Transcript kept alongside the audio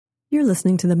You're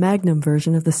listening to the Magnum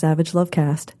version of the Savage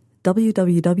Lovecast.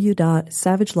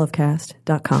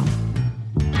 www.savagelovecast.com.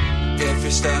 If you're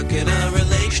stuck in a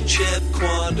relationship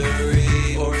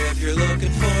quandary, or if you're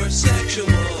looking for sexual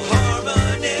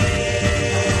harmony,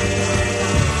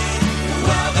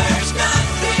 well, there's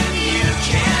nothing you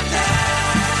can't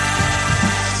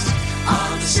ask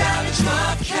on the Savage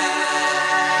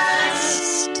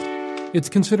Lovecast. It's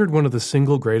considered one of the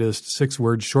single greatest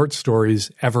six-word short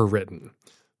stories ever written.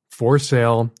 For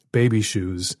sale, baby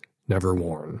shoes, never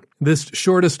worn. This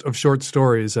shortest of short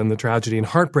stories and the tragedy and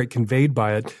heartbreak conveyed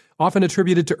by it, often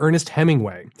attributed to Ernest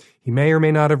Hemingway. He may or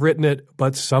may not have written it,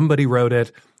 but somebody wrote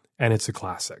it, and it's a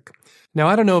classic. Now,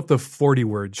 I don't know if the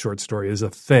 40-word short story is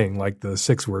a thing, like the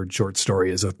 6-word short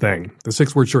story is a thing. The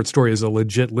 6-word short story is a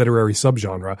legit literary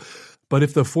subgenre. But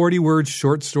if the 40-word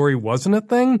short story wasn't a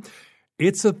thing,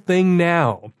 it's a thing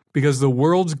now. Because the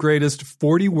world's greatest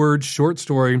 40-word short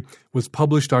story was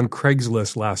published on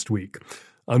Craigslist last week.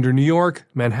 Under New York,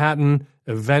 Manhattan,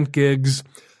 event gigs,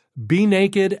 Be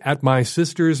Naked at My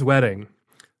Sister's Wedding.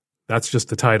 That's just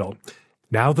the title.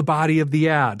 Now the body of the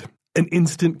ad. An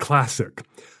instant classic.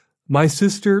 My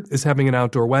sister is having an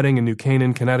outdoor wedding in New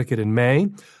Canaan, Connecticut in May.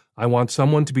 I want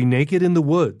someone to be naked in the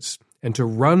woods and to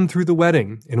run through the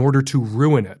wedding in order to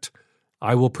ruin it.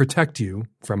 I will protect you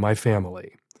from my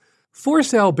family. For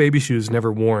Sale, Baby Shoes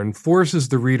Never Worn forces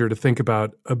the reader to think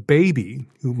about a baby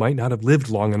who might not have lived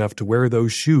long enough to wear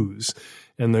those shoes,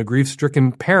 and the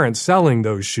grief-stricken parents selling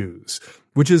those shoes,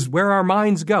 which is where our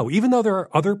minds go, even though there are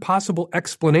other possible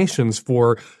explanations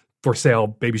for sale,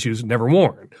 baby shoes never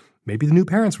worn. Maybe the new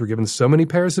parents were given so many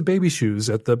pairs of baby shoes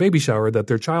at the baby shower that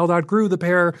their child outgrew the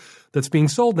pair that's being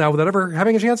sold now without ever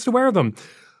having a chance to wear them.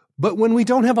 But when we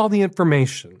don't have all the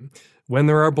information, when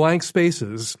there are blank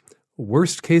spaces,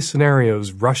 worst-case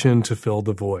scenarios rush in to fill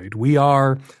the void. We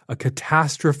are a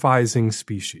catastrophizing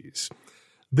species.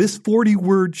 This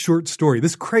 40-word short story,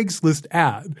 this Craigslist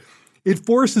ad, it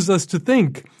forces us to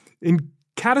think in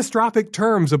catastrophic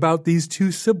terms about these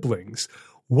two siblings.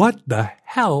 What the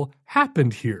hell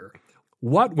happened here?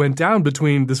 What went down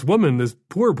between this woman, this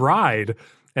poor bride,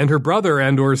 and her brother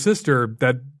and or sister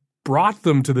that brought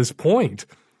them to this point?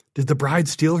 Did the bride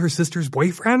steal her sister's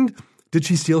boyfriend? Did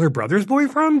she steal her brother's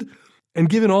boyfriend? And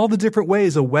given all the different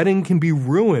ways a wedding can be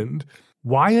ruined,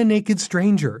 why a naked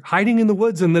stranger hiding in the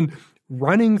woods and then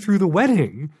running through the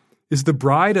wedding? Is the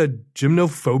bride a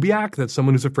gymnophobiac, that's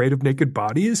someone who's afraid of naked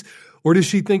bodies? Or does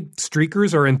she think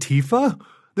streakers are Antifa?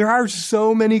 There are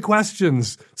so many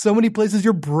questions, so many places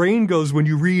your brain goes when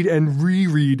you read and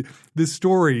reread this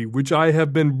story, which I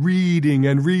have been reading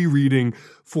and rereading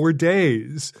for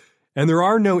days. And there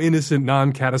are no innocent,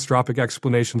 non-catastrophic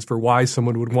explanations for why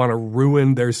someone would want to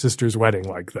ruin their sister's wedding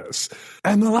like this.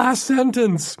 And the last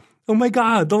sentence, oh my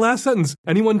God, the last sentence.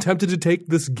 Anyone tempted to take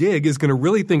this gig is going to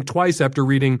really think twice after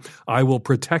reading, I will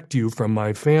protect you from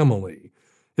my family.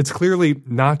 It's clearly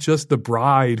not just the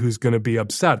bride who's going to be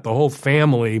upset. The whole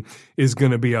family is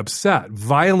going to be upset,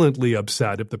 violently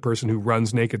upset if the person who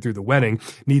runs naked through the wedding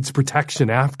needs protection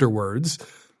afterwards.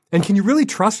 And can you really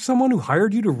trust someone who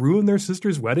hired you to ruin their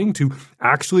sister's wedding to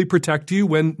actually protect you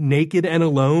when naked and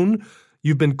alone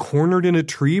you've been cornered in a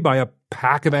tree by a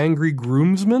pack of angry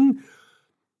groomsmen?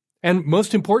 And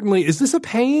most importantly, is this a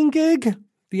paying gig?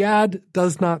 The ad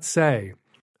does not say.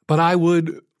 But I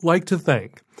would like to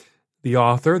thank the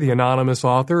author, the anonymous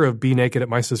author of Be Naked at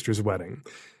My Sister's Wedding.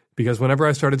 Because whenever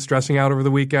I started stressing out over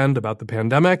the weekend about the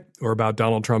pandemic or about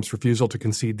Donald Trump's refusal to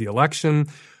concede the election,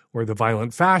 or the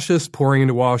violent fascists pouring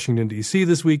into Washington, D.C.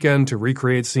 this weekend to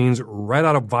recreate scenes right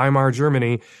out of Weimar,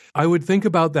 Germany, I would think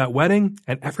about that wedding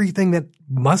and everything that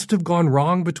must have gone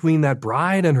wrong between that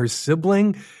bride and her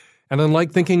sibling. And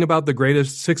unlike thinking about the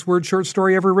greatest 6-word short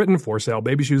story ever written, For Sale,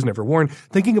 Baby Shoes Never Worn,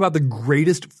 thinking about the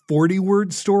greatest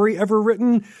 40-word story ever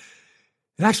written,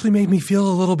 it actually made me feel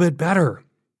a little bit better.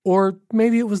 Or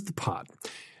maybe it was the pot.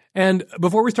 And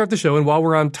before we start the show, and while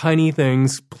we're on tiny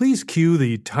things, please cue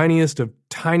the tiniest of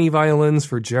tiny violins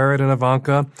for Jared and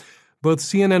Ivanka. Both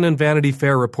CNN and Vanity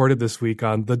Fair reported this week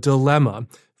on the dilemma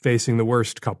facing the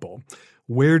worst couple.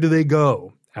 Where do they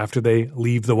go after they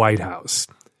leave the White House?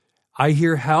 I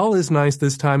hear hell is nice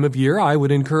this time of year. I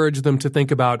would encourage them to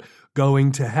think about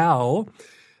going to hell.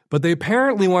 But they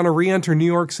apparently want to re-enter New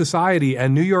York society,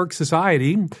 and New York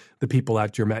society, the people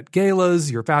at your Met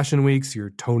Galas, your Fashion Weeks,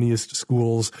 your Toniest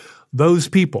schools, those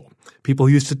people who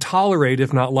used to tolerate,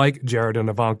 if not like Jared and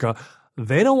Ivanka,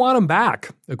 they don't want them back,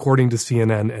 according to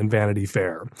CNN and Vanity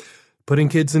Fair. Putting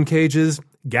kids in cages,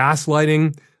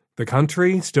 gaslighting, The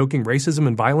country, stoking racism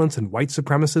and violence and white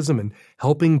supremacism and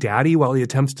helping daddy while he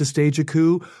attempts to stage a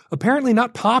coup, apparently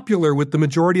not popular with the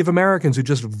majority of Americans who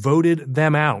just voted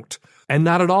them out. And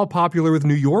not at all popular with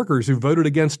New Yorkers who voted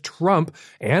against Trump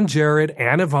and Jared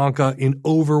and Ivanka in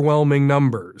overwhelming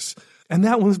numbers. And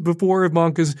that was before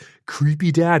Ivanka's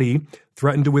creepy daddy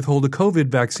threatened to withhold a COVID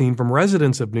vaccine from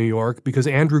residents of New York because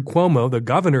Andrew Cuomo, the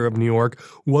governor of New York,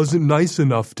 wasn't nice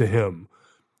enough to him.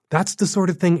 That's the sort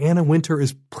of thing Anna Wintour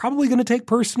is probably going to take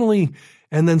personally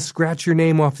and then scratch your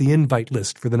name off the invite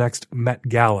list for the next Met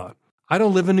Gala. I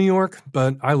don't live in New York,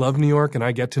 but I love New York and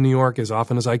I get to New York as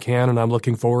often as I can, and I'm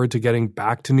looking forward to getting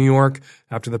back to New York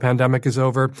after the pandemic is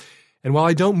over. And while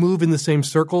I don't move in the same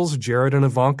circles Jared and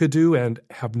Ivanka do and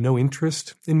have no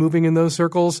interest in moving in those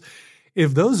circles,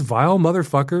 if those vile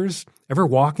motherfuckers ever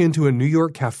walk into a New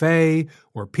York cafe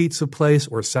or pizza place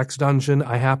or sex dungeon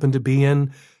I happen to be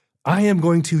in, I am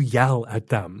going to yell at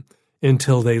them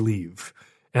until they leave.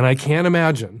 And I can't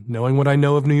imagine, knowing what I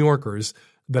know of New Yorkers,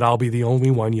 that I'll be the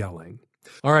only one yelling.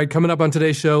 All right, coming up on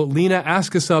today's show, Lena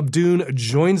Askasub-Dune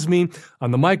joins me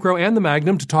on the Micro and the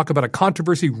Magnum to talk about a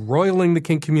controversy roiling the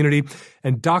kink community,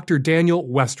 and Dr. Daniel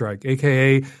Westreich,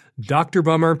 a.k.a. Dr.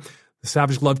 Bummer, the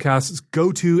Savage Lovecast's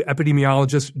go-to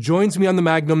epidemiologist, joins me on the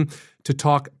Magnum to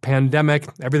talk pandemic,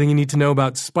 everything you need to know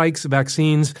about spikes,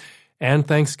 vaccines, and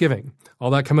Thanksgiving. All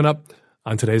that coming up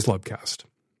on today's Lovecast.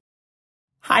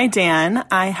 Hi, Dan.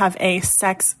 I have a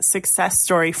sex success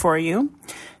story for you.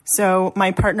 So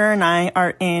my partner and I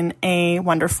are in a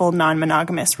wonderful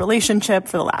non-monogamous relationship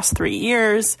for the last 3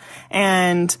 years,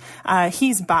 and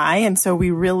he's bi, and so we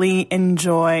really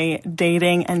enjoy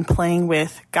dating and playing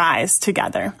with guys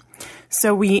together.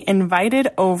 So we invited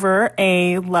over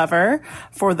a lover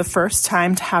for the first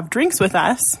time to have drinks with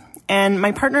us. And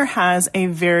my partner has a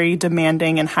very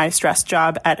demanding and high-stress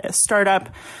job at a startup.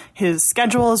 His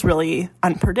schedule is really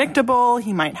unpredictable.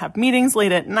 He might have meetings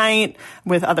late at night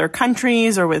with other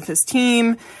countries or with his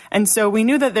team. And so we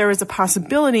knew that there was a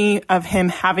possibility of him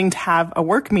having to have a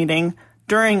work meeting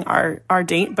during our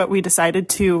date, but we decided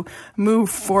to move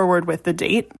forward with the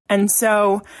date. And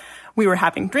so we were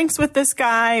having drinks with this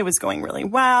guy. It was going really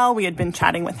well. We had been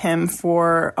chatting with him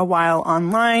for a while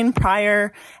online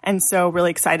prior, and so really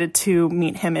excited to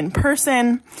meet him in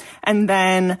person. And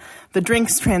then the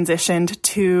drinks transitioned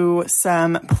to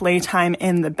some playtime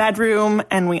in the bedroom,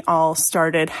 and we all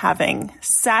started having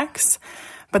sex.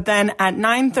 But then at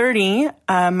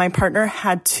 9:30, my partner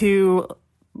had to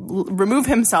remove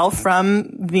himself from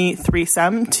the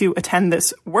threesome to attend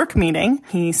this work meeting.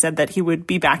 He said that he would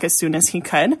be back as soon as he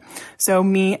could. So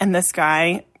me and this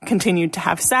guy continued to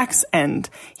have sex, and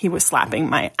he was slapping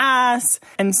my ass.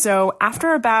 And so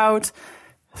after about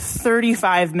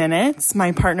 35 minutes,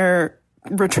 my partner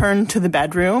returned to the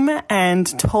bedroom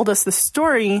and told us the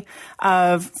story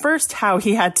of first how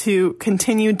he had to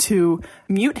continue to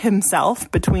mute himself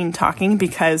between talking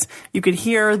because you could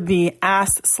hear the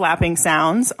ass slapping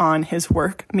sounds on his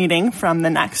work meeting from the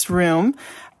next room.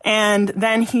 And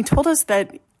then he told us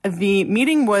that the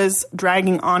meeting was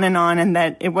dragging on and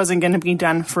that it wasn't going to be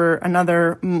done for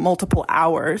another multiple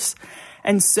hours.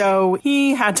 And so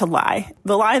he had to lie.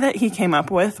 The lie that he came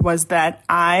up with was that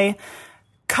I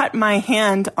cut my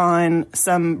hand on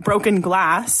some broken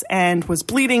glass and was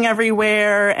bleeding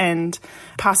everywhere, and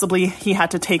possibly he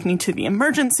had to take me to the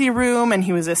emergency room, and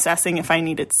he was assessing if I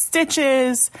needed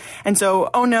stitches. And so,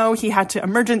 oh no, he had to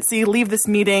emergency leave this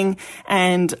meeting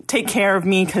and take care of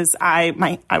me because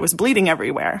I was bleeding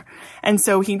everywhere. And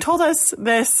so he told us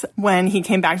this when he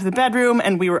came back to the bedroom,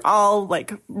 and we were all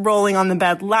like rolling on the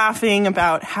bed laughing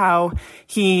about how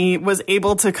he was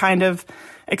able to kind of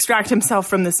extract himself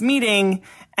from this meeting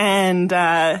and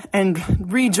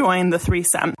rejoin the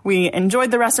threesome. We enjoyed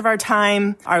the rest of our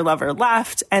time. Our lover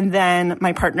left, and then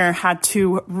my partner had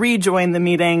to rejoin the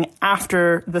meeting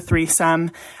after the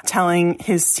threesome, telling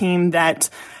his team that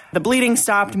the bleeding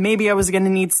stopped. Maybe I was going to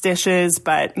need stitches,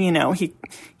 but you know,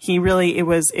 he really, it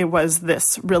was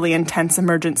this really intense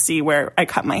emergency where I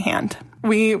cut my hand.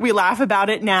 We laugh about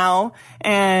it now,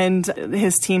 and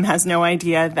his team has no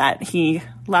idea that he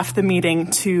left the meeting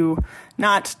to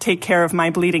not take care of my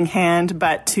bleeding hand,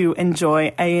 but to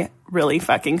enjoy a really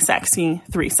fucking sexy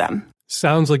threesome.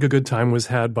 Sounds like a good time was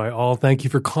had by all. Thank you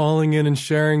for calling in and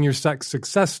sharing your sex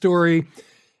success story.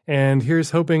 And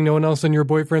here's hoping no one else on your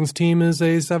boyfriend's team is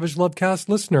a Savage Lovecast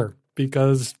listener,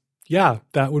 because, yeah,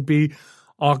 that would be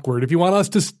awkward. If you want us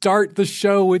to start the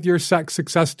show with your sex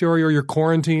success story or your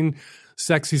quarantine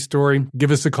sexy story,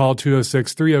 give us a call,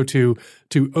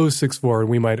 206-302-2064, and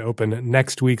we might open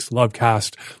next week's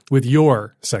Lovecast with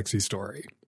your sexy story.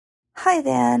 Hi,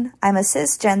 Dan. I'm a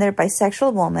cisgender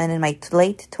bisexual woman in my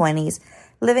late 20s,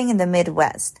 living in the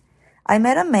Midwest. I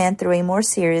met a man through a more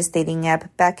serious dating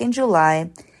app back in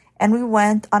July, and we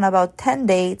went on about 10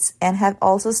 dates and have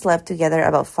also slept together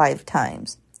about 5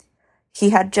 times. He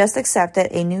had just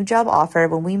accepted a new job offer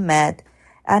when we met,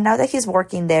 and now that he's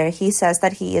working there, he says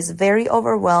that he is very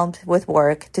overwhelmed with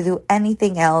work to do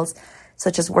anything else,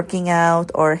 such as working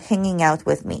out or hanging out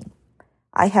with me.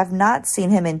 I have not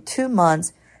seen him in 2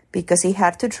 months because he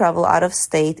had to travel out of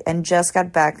state and just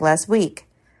got back last week.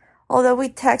 Although we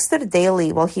texted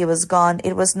daily while he was gone,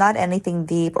 it was not anything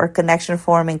deep or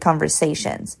connection-forming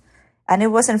conversations, and it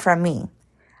wasn't from me.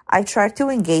 I tried to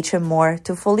engage him more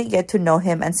to fully get to know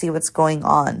him and see what's going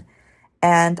on,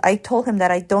 and I told him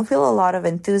that I don't feel a lot of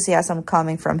enthusiasm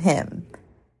coming from him.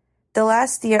 The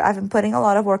last year, I've been putting a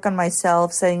lot of work on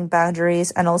myself, setting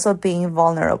boundaries, and also being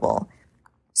vulnerable.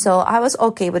 So I was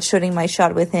okay with shooting my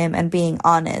shot with him and being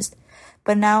honest,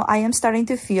 but now I am starting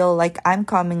to feel like I'm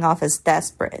coming off as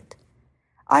desperate.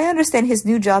 I understand his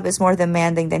new job is more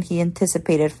demanding than he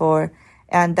anticipated for,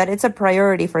 and that it's a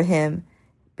priority for him,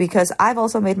 because I've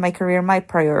also made my career my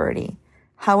priority.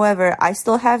 However, I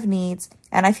still have needs,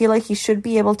 and I feel like he should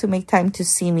be able to make time to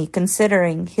see me,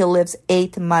 considering he lives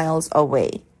 8 miles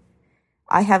away.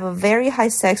 I have a very high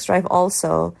sex drive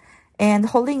also, and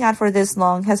holding out for this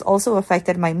long has also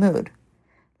affected my mood.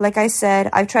 Like I said,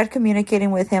 I've tried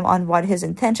communicating with him on what his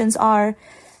intentions are,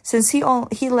 since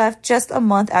he left just a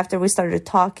month after we started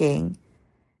talking.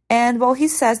 And while he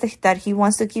says that he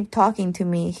wants to keep talking to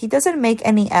me, he doesn't make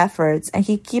any efforts, and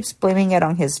he keeps blaming it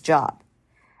on his job.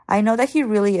 I know that he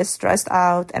really is stressed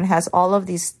out and has all of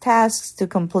these tasks to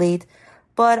complete,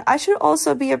 but I should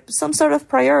also be some sort of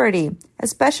priority,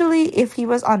 especially if he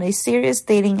was on a serious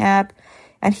dating app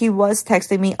and he was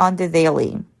texting me on the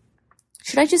daily.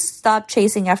 Should I just stop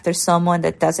chasing after someone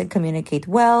that doesn't communicate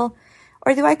well,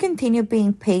 or do I continue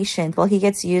being patient while he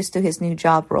gets used to his new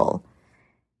job role?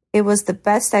 It was the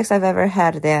best sex I've ever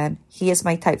had, Dan. He is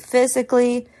my type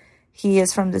physically, he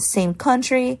is from the same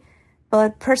country,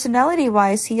 but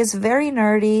personality-wise, he is very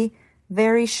nerdy,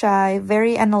 very shy,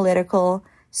 very analytical,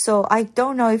 so I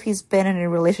don't know if he's been in a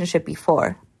relationship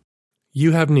before.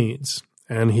 You have needs,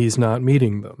 and he's not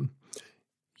meeting them.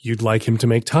 You'd like him to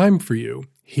make time for you.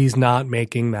 He's not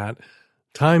making that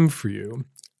time for you.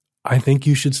 I think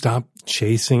you should stop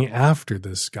chasing after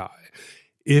this guy.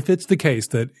 If it's the case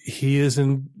that he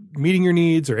isn't meeting your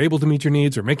needs or able to meet your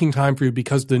needs or making time for you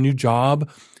because the new job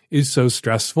is so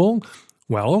stressful,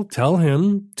 well, tell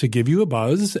him to give you a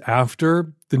buzz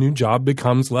after the new job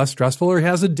becomes less stressful or he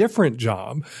has a different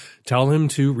job. Tell him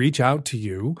to reach out to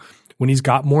you when he's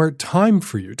got more time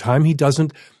for you, time he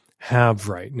doesn't have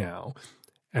right now.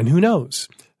 And who knows?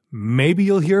 Maybe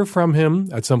you'll hear from him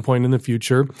at some point in the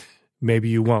future. Maybe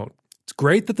you won't. It's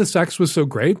great that the sex was so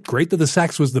great. Great that the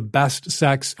sex was the best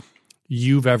sex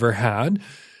you've ever had.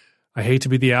 I hate to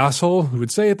be the asshole who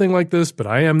would say a thing like this, but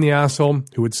I am the asshole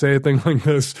who would say a thing like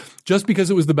this. Just because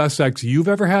it was the best sex you've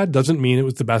ever had doesn't mean it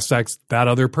was the best sex that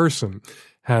other person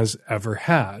has ever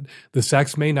had. The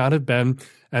sex may not have been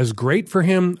as great for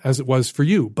him as it was for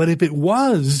you, but if it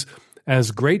was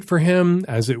as great for him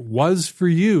as it was for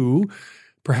you,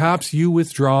 perhaps you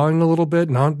withdrawing a little bit,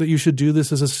 not that you should do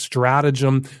this as a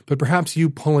stratagem, but perhaps you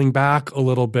pulling back a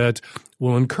little bit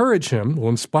will encourage him, will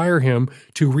inspire him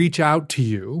to reach out to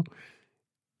you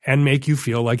and make you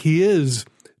feel like he is,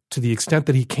 to the extent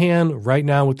that he can right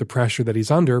now with the pressure that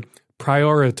he's under,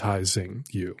 prioritizing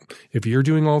you. If you're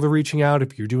doing all the reaching out,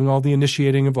 if you're doing all the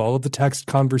initiating of all of the text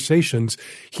conversations,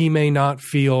 he may not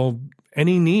feel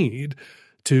any need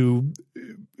to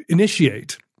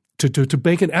initiate, to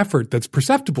make an effort that's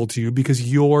perceptible to you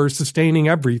because you're sustaining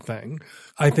everything.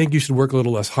 I think you should work a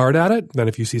little less hard at it. Then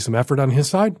if you see some effort on his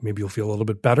side, maybe you'll feel a little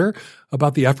bit better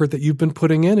about the effort that you've been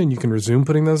putting in and you can resume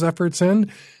putting those efforts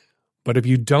in. But if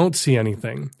you don't see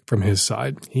anything from his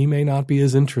side, he may not be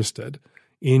as interested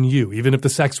in you. Even if the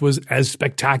sex was as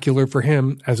spectacular for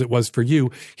him as it was for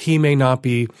you, he may not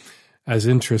be as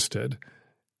interested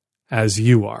as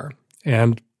you are.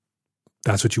 And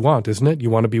that's what you want, isn't it?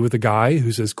 You want to be with a guy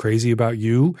who's as crazy about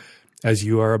you as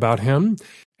you are about him.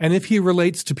 And if he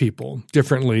relates to people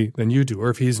differently than you do, or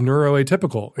if he's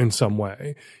neuroatypical in some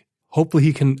way, hopefully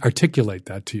he can articulate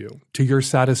that to you, to your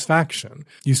satisfaction.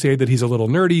 You say that he's a little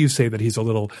nerdy, you say that he's a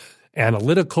little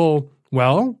analytical.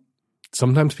 Well,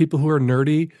 sometimes people who are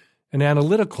nerdy and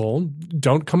analytical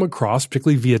don't come across,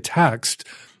 particularly via text,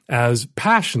 as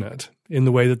passionate in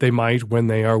the way that they might when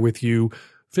they are with you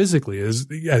physically,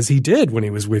 as he did when he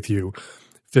was with you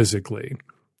physically.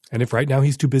 And if right now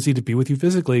he's too busy to be with you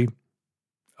physically,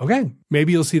 okay,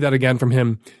 maybe you'll see that again from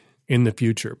him in the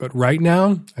future. But right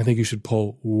now, I think you should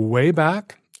pull way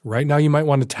back. Right now, you might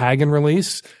want to tag and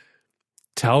release.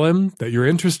 Tell him that you're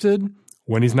interested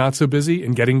when he's not so busy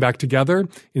in getting back together,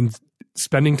 in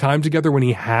spending time together when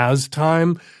he has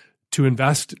time to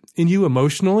invest in you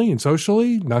emotionally and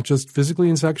socially, not just physically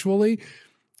and sexually.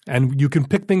 And you can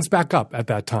pick things back up at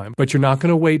that time, but you're not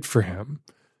going to wait for him.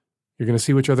 You're going to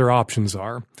see which other options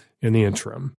are in the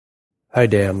interim. Hi,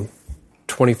 Dan.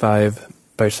 25,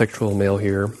 bisexual male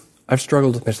here. I've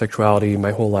struggled with my sexuality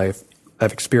my whole life.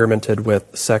 I've experimented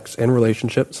with sex and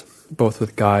relationships, both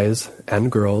with guys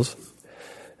and girls,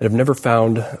 and I've never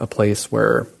found a place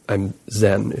where I'm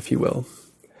zen, if you will.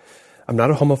 I'm not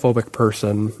a homophobic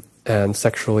person, and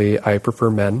sexually I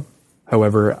prefer men.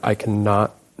 However, I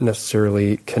cannot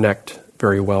necessarily connect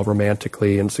very well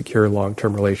romantically and secure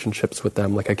long-term relationships with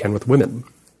them like I can with women.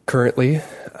 Currently,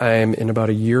 I'm in about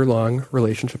a year-long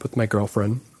relationship with my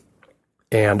girlfriend,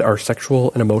 and our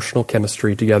sexual and emotional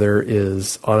chemistry together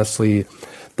is honestly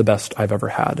the best I've ever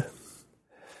had.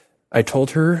 I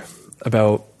told her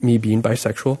about me being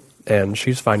bisexual, and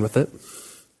she's fine with it.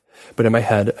 But in my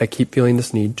head, I keep feeling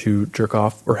this need to jerk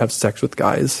off or have sex with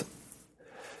guys.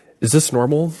 Is this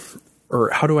normal? Or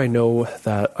how do I know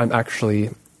that I'm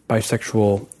actually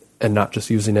bisexual and not just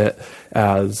using it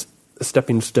as a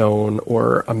stepping stone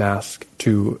or a mask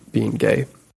to being gay?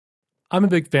 I'm a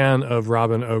big fan of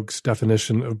Robin Oak's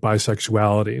definition of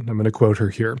bisexuality. I'm going to quote her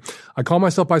here. I call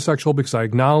myself bisexual because I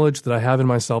acknowledge that I have in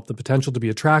myself the potential to be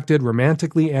attracted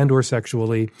romantically and or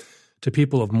sexually to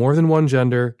people of more than one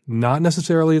gender, not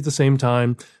necessarily at the same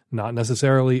time, not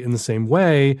necessarily in the same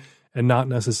way, and not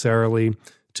necessarily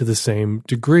to the same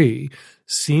degree.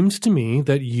 Seems to me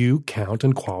that you count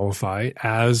and qualify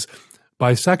as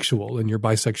bisexual, and your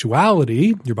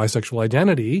bisexuality, your bisexual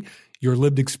identity, your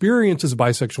lived experience as a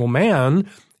bisexual man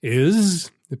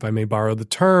is, if I may borrow the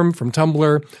term from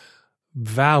Tumblr,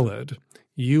 valid.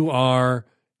 You are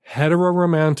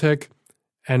heteroromantic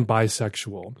and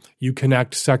bisexual. You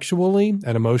connect sexually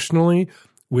and emotionally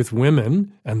with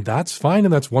women, and that's fine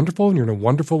and that's wonderful, and you're in a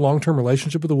wonderful long-term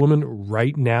relationship with a woman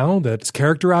right now that's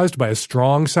characterized by a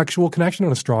strong sexual connection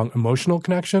and a strong emotional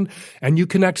connection, and you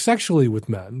connect sexually with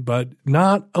men, but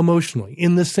not emotionally,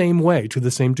 in the same way, to the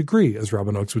same degree, as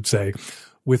Robin Oakes would say,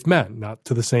 with men, not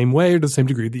to the same way or to the same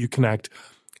degree that you connect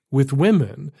with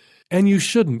women. And you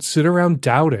shouldn't sit around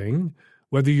doubting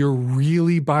whether you're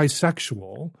really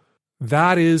bisexual.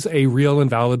 That is a real and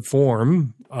valid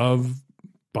form of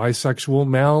bisexual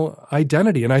male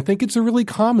identity. And I think it's a really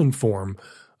common form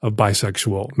of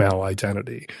bisexual male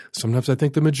identity. Sometimes I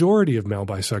think the majority of male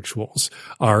bisexuals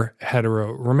are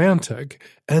heteroromantic,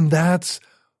 and that's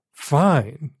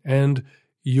fine. And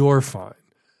you're fine.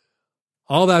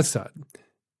 All that said,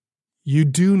 you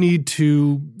do need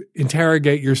to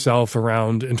interrogate yourself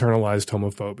around internalized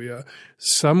homophobia.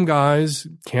 Some guys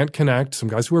can't connect, some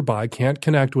guys who are bi can't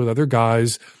connect with other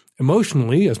guys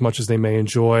emotionally as much as they may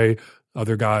enjoy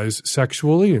other guys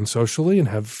sexually and socially, and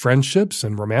have friendships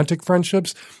and romantic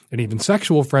friendships and even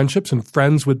sexual friendships and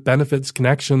friends with benefits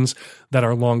connections that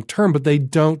are long-term, but they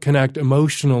don't connect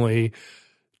emotionally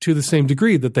to the same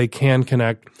degree that they can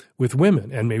connect with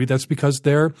women. And maybe that's because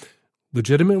they're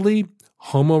legitimately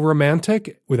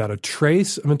homoromantic without a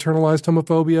trace of internalized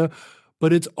homophobia.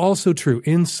 But it's also true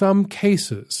in some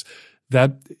cases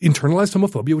that internalized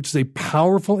homophobia, which is a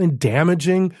powerful and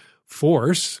damaging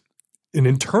force, an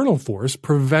internal force,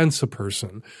 prevents a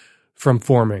person from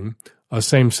forming a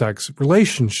same-sex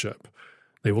relationship.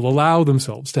 They will allow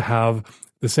themselves to have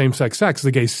the same-sex sex,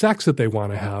 the gay sex that they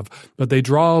want to have, but they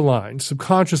draw a line,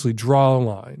 subconsciously draw a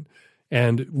line,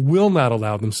 and will not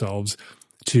allow themselves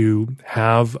to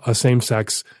have a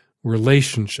same-sex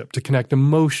relationship, to connect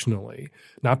emotionally,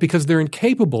 not because they're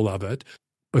incapable of it,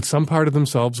 but some part of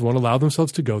themselves won't allow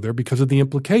themselves to go there because of the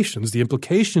implications. The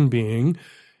implication being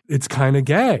it's kind of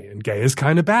gay, and gay is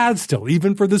kind of bad still,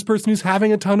 even for this person who's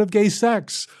having a ton of gay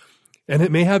sex. And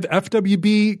it may have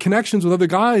FWB connections with other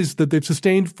guys that they've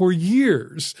sustained for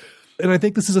years. And I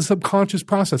think this is a subconscious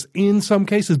process in some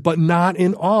cases, but not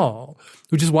in all,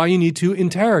 which is why you need to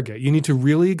interrogate. You need to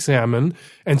really examine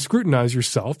and scrutinize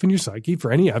yourself and your psyche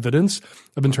for any evidence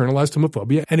of internalized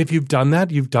homophobia. And if you've done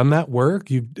that, you've done that work,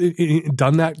 you've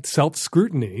done that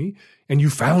self-scrutiny, and you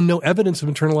found no evidence of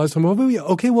internalized homophobia,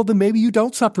 okay, well, then maybe you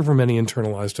don't suffer from any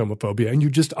internalized homophobia, and you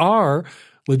just are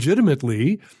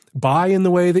legitimately bi in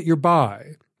the way that you're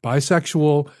bi,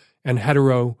 bisexual and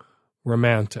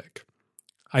heteroromantic.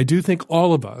 I do think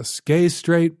all of us, gay,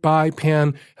 straight, bi,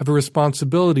 pan, have a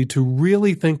responsibility to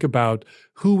really think about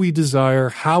who we desire,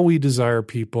 how we desire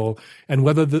people, and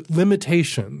whether the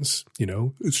limitations,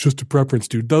 it's just a preference,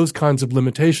 dude, those kinds of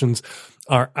limitations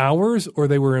are ours or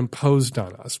they were imposed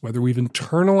on us, whether we've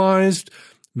internalized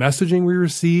messaging we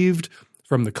received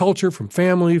from the culture, from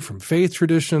family, from faith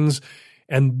traditions,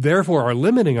 and therefore are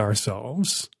limiting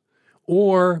ourselves,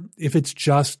 or if it's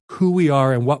just who we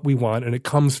are and what we want, and it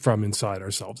comes from inside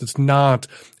ourselves. It's not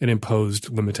an imposed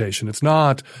limitation. It's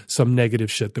not some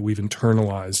negative shit that we've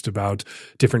internalized about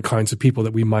different kinds of people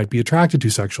that we might be attracted to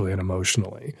sexually and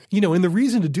emotionally. And the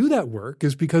reason to do that work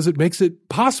is because it makes it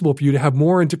possible for you to have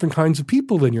more and different kinds of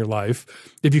people in your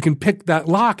life if you can pick that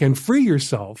lock and free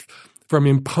yourself from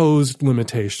imposed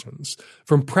limitations,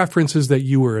 from preferences that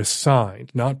you were assigned,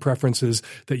 not preferences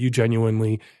that you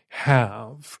genuinely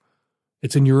have.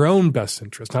 It's in your own best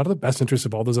interest, not in the best interest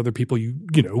of all those other people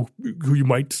who you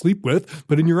might sleep with,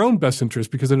 but in your own best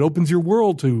interest because it opens your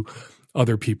world to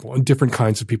other people and different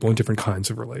kinds of people and different kinds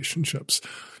of relationships.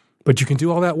 But you can do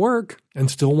all that work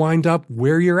and still wind up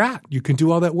where you're at. You can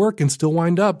do all that work and still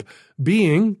wind up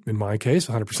being, in my case,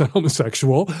 100%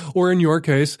 homosexual, or in your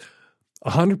case,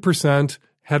 100%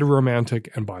 heteromantic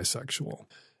and bisexual.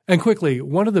 And quickly,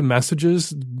 one of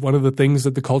the things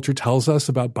that the culture tells us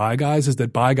about bi guys is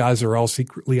that bi guys are all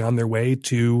secretly on their way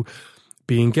to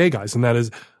being gay guys. And that is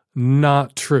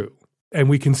not true. And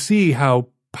we can see how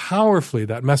powerfully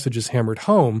that message is hammered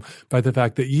home by the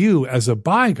fact that you, as a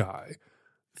bi guy,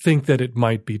 think that it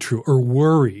might be true or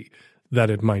worry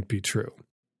that it might be true.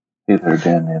 Hey there,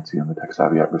 Dan, Nancy, I'm the Tech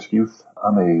Savvy At-Risk Youth.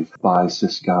 I'm a bi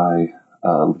cis guy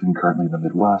living currently in the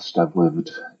Midwest. I've lived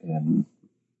in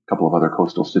couple of other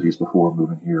coastal cities before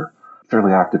moving here,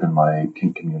 fairly active in my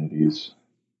kink communities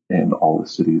in all the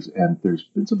cities. And there's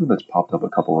been something that's popped up a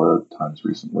couple of times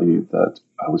recently that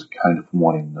I was kind of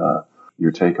wanting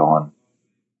your take on.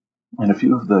 In a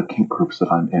few of the kink groups that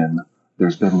I'm in,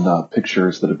 there's been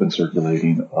pictures that have been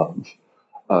circulating of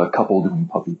a couple doing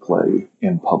puppy play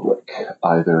in public,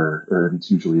 or it's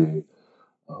usually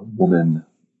a woman,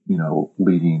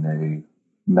 leading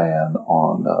a man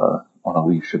on a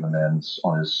leash, and the man's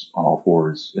on all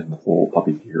fours in the full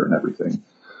puppy gear and everything.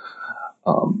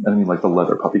 And I mean like the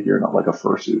leather puppy gear, not like a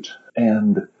fursuit.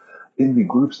 And in the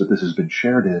groups that this has been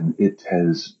shared in, it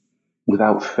has,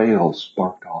 without fail,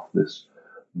 sparked off this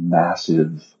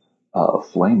massive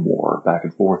flame war back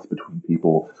and forth between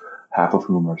people, half of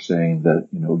whom are saying that,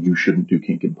 you shouldn't do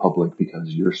kink in public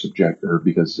because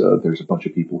because there's a bunch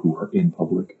of people who are in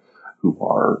public who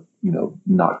are,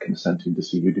 not consenting to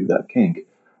see you do that kink.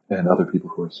 And other people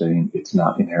who are saying it's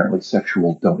not inherently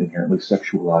sexual, don't inherently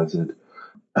sexualize it.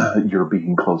 You're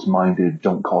being closed-minded.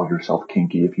 Don't call yourself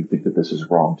kinky if you think that this is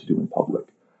wrong to do in public.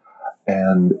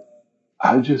 And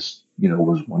I just,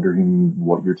 was wondering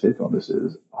what your take on this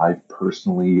is. I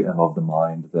personally am of the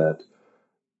mind that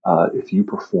if you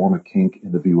perform a kink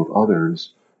in the view of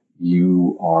others,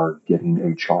 you are getting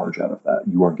a charge out of that.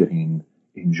 You are getting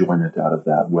enjoyment out of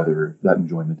that, whether that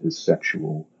enjoyment is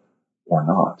sexual or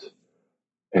not.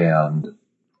 And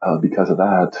because of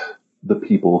that, the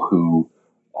people who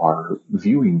are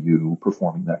viewing you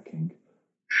performing that kink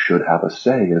should have a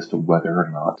say as to whether or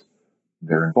not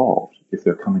they're involved. If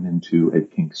they're coming into a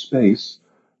kink space,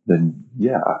 then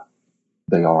yeah,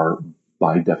 they are,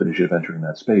 by definition of entering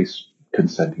that space,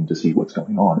 consenting to see what's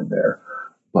going on in there.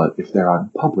 But if they're out in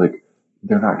public,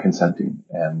 they're not consenting.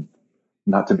 And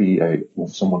not to be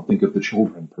someone think of the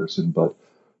children person, but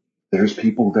there's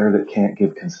people there that can't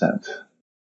give consent.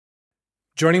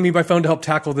 Joining me by phone to help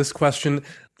tackle this question,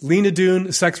 Lena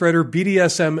Dune, sex writer,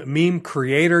 BDSM meme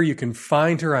creator. You can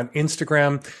find her on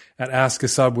Instagram at Ask a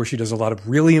Sub, where she does a lot of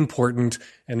really important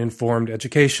and informed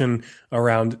education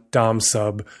around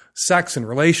dom-sub sex and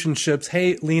relationships.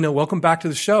 Hey, Lena, welcome back to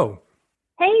the show.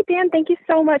 Hey, Dan, thank you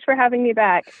so much for having me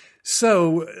back.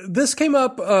 So this came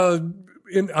up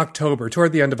in October,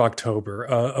 toward the end of October.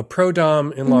 A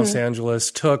pro-dom in Los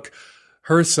Angeles took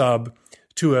her sub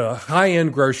to a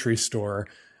high-end grocery store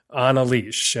on a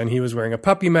leash, and he was wearing a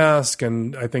puppy mask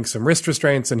and I think some wrist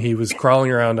restraints, and he was crawling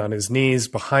around on his knees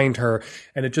behind her,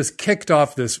 and it just kicked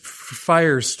off this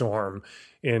firestorm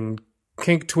in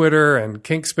kink Twitter and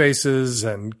kink spaces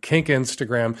and kink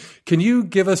Instagram. Can you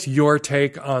give us your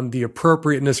take on the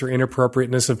appropriateness or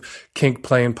inappropriateness of kink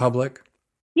play in public?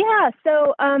 Yeah,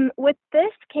 so with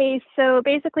this case, so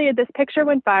basically this picture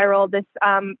went viral. This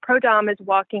pro-dom is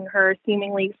walking her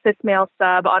seemingly cis male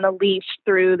sub on a leash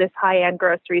through this high-end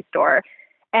grocery store.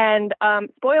 And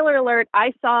spoiler alert,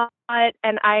 I saw it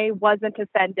and I wasn't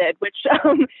offended, which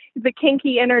the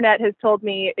kinky internet has told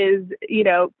me is,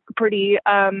 pretty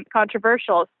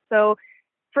controversial. So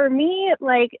for me,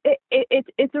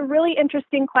 it's a really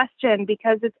interesting question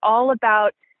because it's all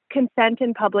about consent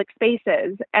in public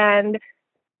spaces. And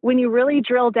when you really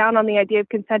drill down on the idea of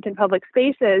consent in public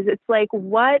spaces, it's like,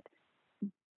 what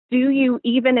do you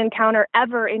even encounter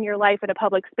ever in your life in a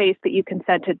public space that you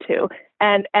consented to?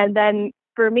 And then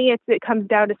for me, it comes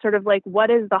down to sort of like,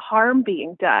 what is the harm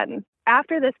being done?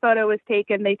 After this photo was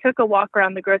taken, they took a walk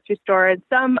around the grocery store, and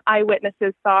some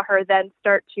eyewitnesses saw her then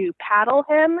start to paddle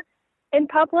him in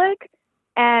public.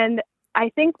 And I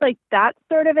think like that's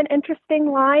sort of an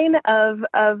interesting line of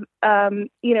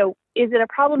is it a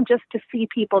problem just to see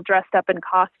people dressed up in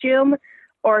costume,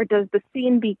 or does the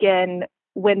scene begin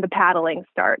when the paddling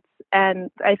starts? And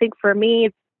I think for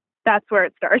me, that's where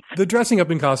it starts. The dressing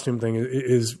up in costume thing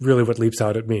is really what leaps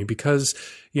out at me because,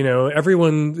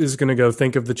 everyone is going to go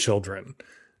think of the children.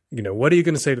 What are you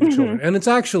going to say to the children? And it's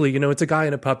actually, it's a guy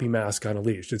in a puppy mask on a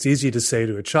leash. It's easy to say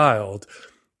to a child,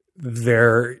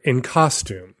 they're in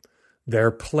costume.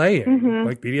 They're playing.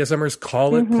 Like BDSMers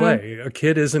call it play. A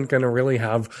kid isn't going to really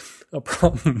have a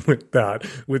problem with that,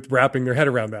 with wrapping their head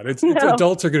around that. It's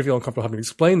adults are going to feel uncomfortable having to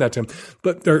explain that to him,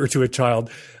 or to a child,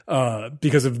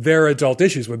 because of their adult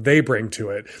issues, what they bring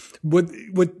to it. What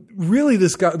really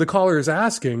the caller is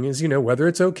asking is, whether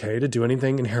it's okay to do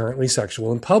anything inherently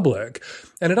sexual in public.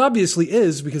 And it obviously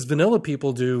is, because vanilla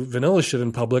people do vanilla shit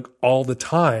in public all the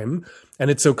time. And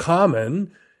it's so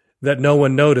common that no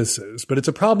one notices. But it's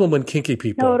a problem when kinky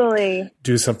people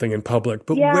do something in public.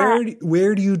 But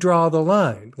where do you draw the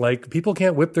line? Like, people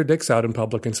can't whip their dicks out in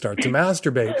public and start to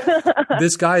masturbate.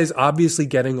 This guy is obviously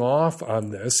getting off on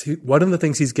this. One of the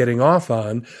things he's getting off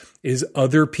on is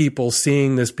other people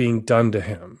seeing this being done to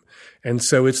him. And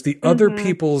so it's the other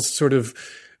people's sort of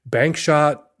bank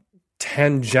shot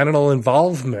tangential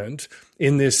involvement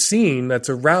in this scene that's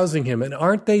arousing him. And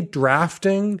aren't they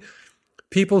drafting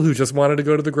people who just wanted to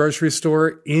go to the grocery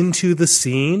store into the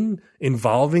scene,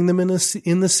 involving them in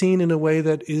the scene in a way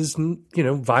that is,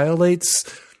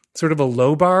 violates sort of a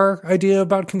low bar idea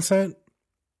about consent?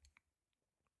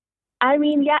 I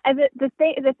mean, yeah, the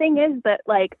thing is that,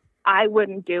 like, I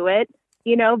wouldn't do it,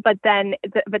 but then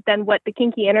what the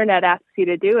kinky internet asks you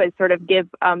to do is sort of give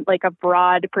like a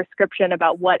broad prescription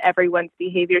about what everyone's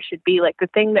behavior should be. Like, the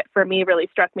thing that for me really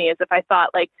struck me is if I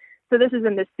thought, like, so this is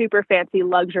in this super fancy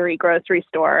luxury grocery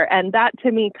store. And that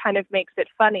to me kind of makes it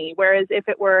funny. Whereas if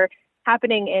it were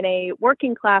happening in a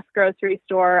working class grocery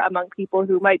store among people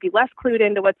who might be less clued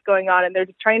into what's going on and they're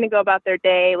just trying to go about their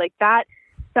day, like that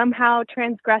somehow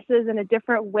transgresses in a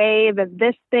different way than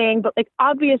this thing. But like,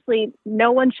 obviously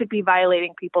no one should be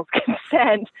violating people's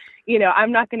consent.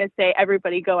 I'm not going to say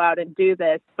everybody go out and do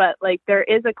this, but like there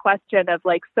is a question of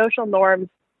like social norms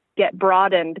get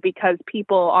broadened because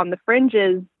people on the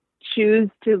fringes choose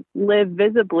to live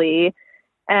visibly.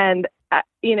 And,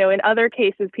 in other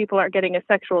cases, people aren't getting a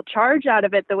sexual charge out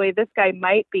of it the way this guy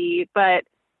might be. But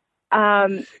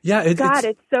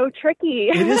it's so tricky.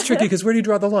 It is tricky because where do you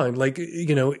draw the line? Like,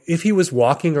 if he was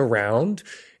walking around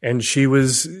and she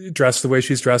was dressed the way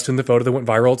she's dressed in the photo that went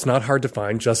viral, it's not hard to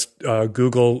find. Just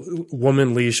Google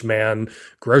woman leash man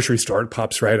grocery store. It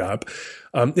pops right up.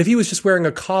 If he was just wearing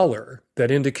a collar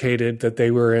that indicated that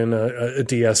they were in a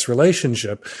DS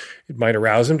relationship, it might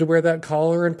arouse him to wear that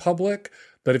collar in public.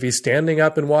 But if he's standing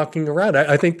up and walking around,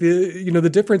 I think the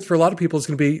difference for a lot of people is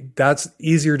going to be that's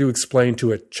easier to explain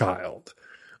to a child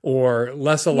or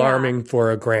less alarming for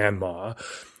a grandma.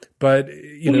 But,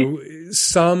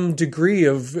 some degree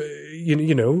of,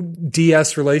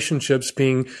 DS relationships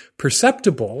being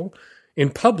perceptible in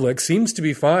public seems to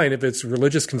be fine if it's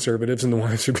religious conservatives and the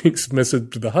wives are being submissive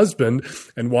to the husband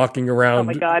and walking around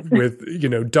with,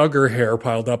 Duggar hair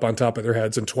piled up on top of their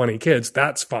heads and 20 kids.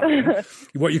 That's fine.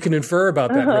 What you can infer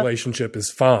about that relationship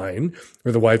is fine,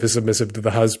 where the wife is submissive to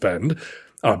the husband,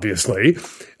 obviously.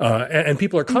 And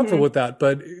people are comfortable with that.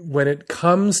 But when it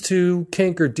comes to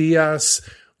kink or DS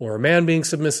or a man being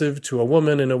submissive to a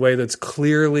woman in a way that's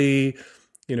clearly,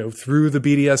 through the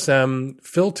BDSM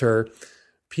filter,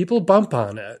 people bump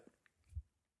on it.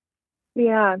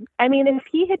 Yeah. I mean, if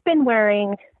he had been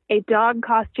wearing a dog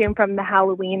costume from the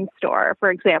Halloween store,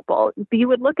 for example, you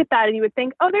would look at that and you would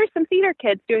think, oh, there's some theater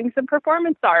kids doing some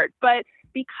performance art. But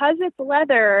because it's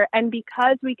leather and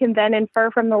because we can then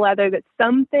infer from the leather that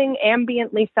something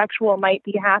ambiently sexual might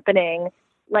be happening,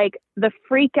 like the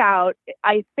freak out,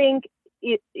 I think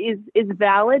it is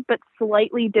valid, but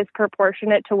slightly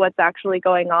disproportionate to what's actually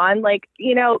going on. Like,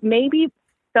 maybe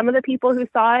some of the people who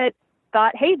saw it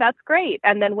thought, hey, that's great,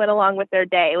 and then went along with their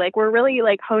day. Like, we're really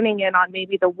like honing in on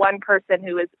maybe the one person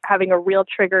who is having a real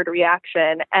triggered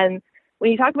reaction. And when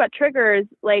you talk about triggers,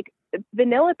 like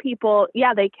vanilla people,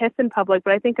 yeah, they kiss in public,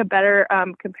 but I think a better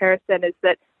comparison is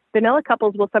that vanilla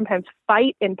couples will sometimes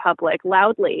fight in public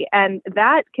loudly, and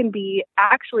that can be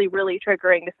actually really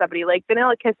triggering to somebody. Like,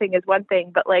 vanilla kissing is one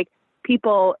thing, but like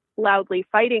people loudly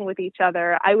fighting with each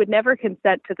other, I would never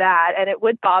consent to that, and it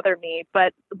would bother me.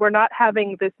 But we're not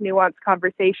having this nuanced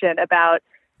conversation about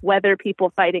whether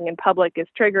people fighting in public is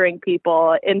triggering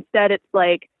people. Instead, it's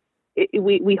like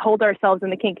we hold ourselves in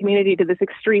the kink community to this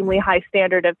extremely high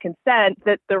standard of consent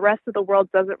that the rest of the world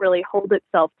doesn't really hold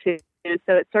itself to.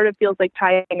 So it sort of feels like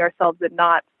tying ourselves in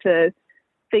knots to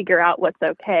figure out what's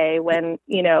okay when,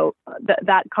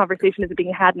 that conversation isn't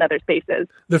being had in other spaces.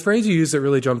 The phrase you used that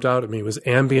really jumped out at me was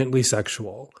ambiently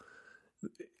sexual.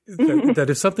 That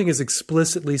if something is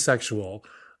explicitly sexual,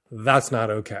 that's not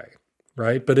okay,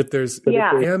 right? But if there's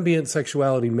ambient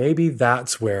sexuality, maybe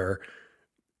that's where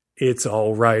it's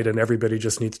all right and everybody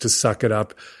just needs to suck it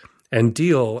up and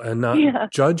deal and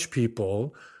not judge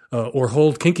people or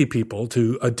hold kinky people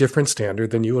to a different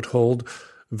standard than you would hold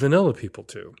vanilla people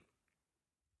to.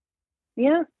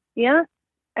 Yeah. Yeah.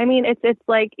 I mean, it's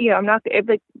like,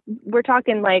 we're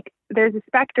talking like there's a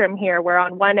spectrum here where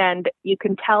on one end you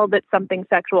can tell that something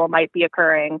sexual might be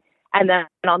occurring. And then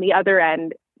on the other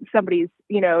end, somebody's,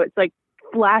 it's like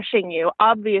flashing you.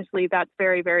 Obviously, that's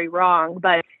very, very wrong.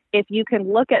 But if you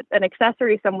can look at an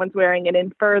accessory someone's wearing and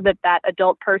infer that that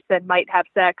adult person might have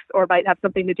sex or might have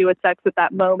something to do with sex at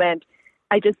that moment,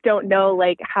 I just don't know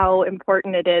like how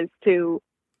important it is to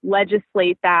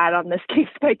legislate that on this case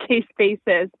by case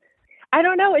basis. I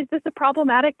don't know. Is this a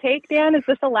problematic take, Dan? Is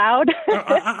this allowed?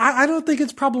 I don't think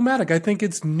it's problematic. I think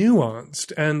it's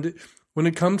nuanced. And when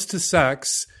it comes to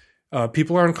sex,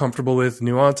 people are uncomfortable with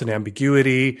nuance and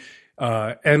ambiguity.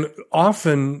 And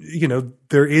often,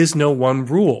 there is no one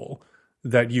rule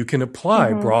that you can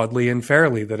apply broadly and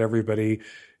fairly that everybody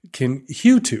can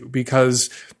hew to, because,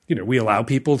 we allow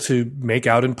people to make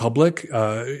out in public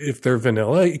if they're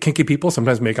vanilla. Kinky people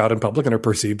sometimes make out in public and are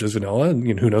perceived as vanilla,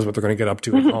 and who knows what they're going to get up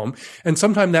to at home. And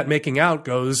sometimes that making out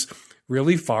goes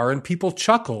really far and people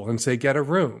chuckle and say, get a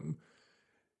room.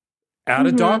 Add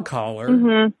a dog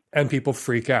collar and people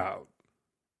freak out.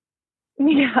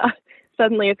 Yeah.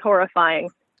 Suddenly it's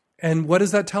horrifying. And what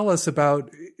does that tell us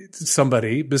about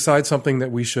somebody besides something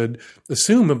that we should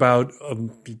assume about a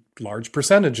large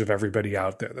percentage of everybody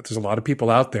out there? That there's a lot of people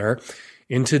out there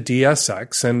into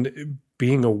DSX, and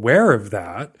being aware of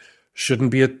that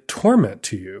shouldn't be a torment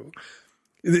to you.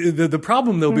 The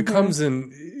problem, though, becomes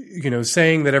in,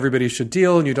 saying that everybody should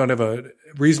deal and you don't have a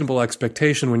reasonable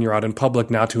expectation when you're out in public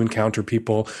not to encounter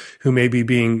people who may be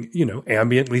being,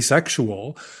 ambiently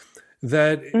sexual.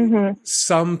 That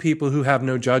some people who have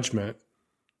no judgment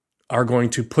are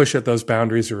going to push at those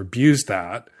boundaries or abuse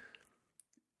that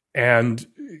and,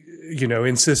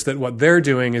 insist that what they're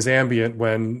doing is ambient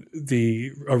when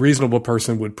a reasonable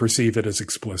person would perceive it as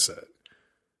explicit.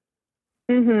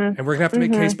 And we're going to have to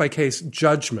make case-by-case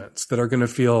judgments that are going to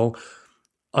feel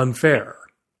unfair.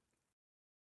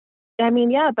 I mean,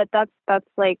 yeah, but that's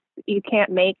like, you can't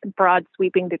make broad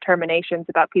sweeping determinations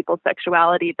about people's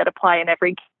sexuality that apply in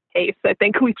every case. I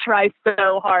think we try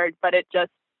so hard, but it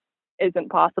just isn't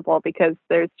possible because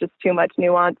there's just too much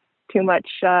nuance, too much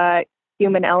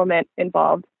human element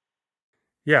involved.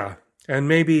 Yeah. And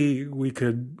maybe we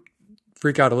could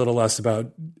freak out a little less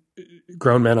about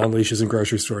grown men on leashes in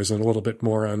grocery stores and a little bit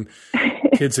more on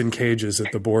kids in cages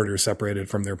at the border separated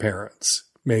from their parents.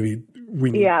 Maybe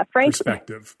we need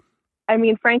perspective. I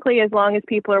mean, frankly, as long as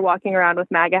people are walking around with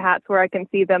MAGA hats where I can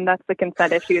see them, that's the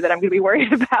consent issue that I'm going to be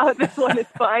worried about. This one is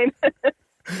fine.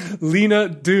 Lena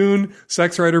Dune,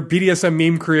 sex writer, BDSM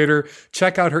meme creator.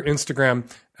 Check out her Instagram,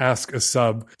 Ask a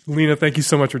Sub. Lena, thank you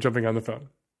so much for jumping on the phone.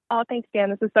 Oh, thanks, Dan.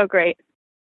 This is so great.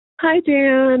 Hi,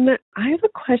 Dan. I have a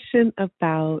question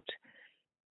about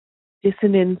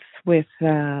dissonance with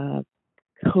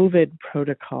COVID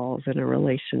protocols in a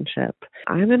relationship.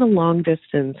 I'm in a long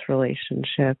distance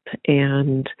relationship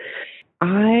and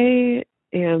I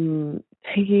am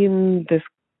taking this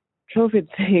COVID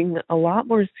thing a lot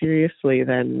more seriously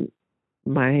than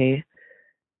my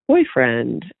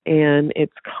boyfriend, and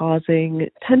it's causing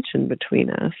tension between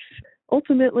us.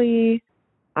 Ultimately,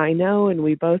 I know, and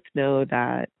we both know,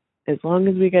 that as long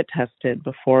as we get tested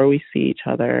before we see each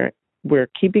other, we're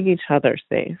keeping each other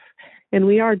safe. And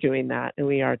we are doing that, and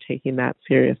we are taking that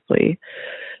seriously.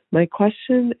 My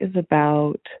question is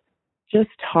about just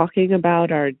talking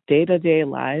about our day-to-day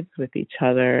lives with each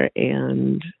other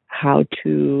and how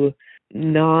to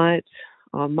not,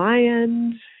 on my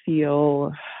end,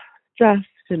 feel stressed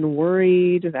and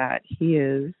worried that he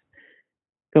is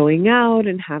going out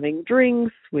and having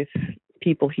drinks with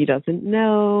people he doesn't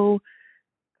know,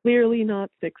 clearly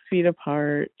not 6 feet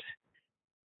apart,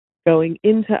 going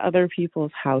into other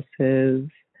people's houses,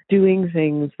 doing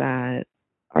things that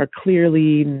are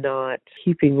clearly not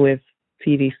keeping with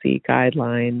CDC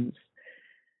guidelines.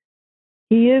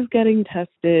 He is getting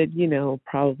tested,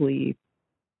 probably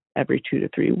every 2 to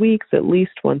 3 weeks, at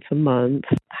least once a month.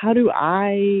 How do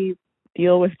I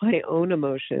deal with my own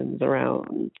emotions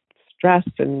around stress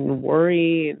and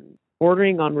worry and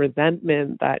bordering on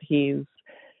resentment that he's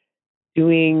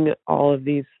doing all of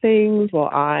these things while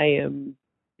I am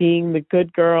being the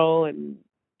good girl and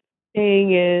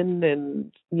staying in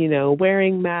and,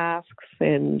 wearing masks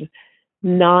and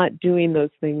not doing those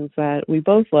things that we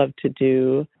both love to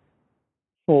do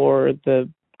for the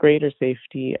greater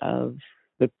safety of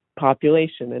the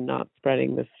population and not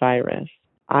spreading this virus.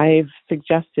 I've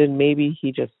suggested maybe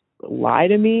he just lie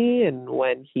to me, and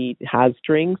when he has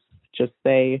drinks, just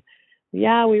say,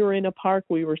 yeah, we were in a park,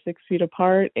 we were 6 feet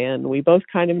apart, and we both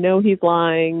kind of know he's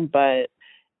lying, but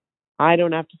I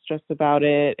don't have to stress about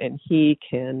it, and he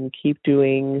can keep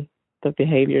doing the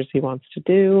behaviors he wants to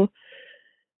do.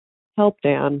 Help,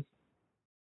 Dan.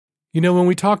 When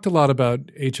we talked a lot about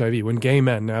HIV, when gay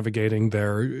men navigating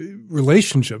their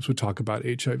relationships would talk about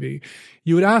HIV,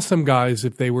 you would ask some guys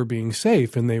if they were being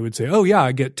safe, and they would say, oh, yeah,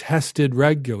 I get tested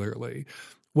regularly.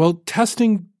 Well,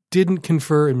 testing didn't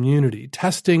confer immunity.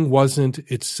 Testing wasn't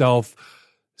itself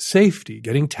safety.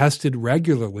 Getting tested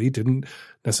regularly didn't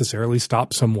necessarily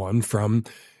stop someone from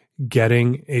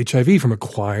getting HIV, from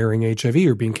acquiring HIV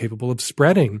or being capable of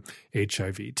spreading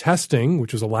HIV. Testing,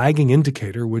 which was a lagging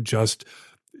indicator, would just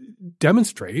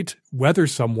demonstrate whether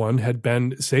someone had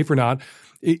been safe or not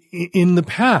in the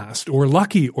past, or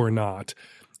lucky or not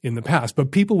in the past.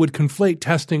 But people would conflate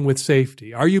testing with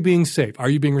safety. Are you being safe? Are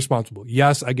you being responsible?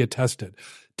 Yes, I get tested.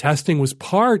 Testing was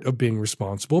part of being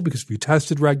responsible, because if you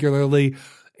tested regularly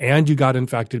and you got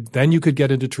infected, then you could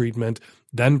get into treatment.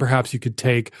 Then perhaps you could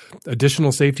take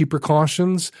additional safety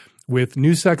precautions with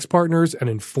new sex partners and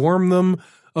inform them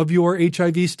of your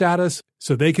HIV status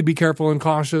so they could be careful and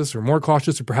cautious, or more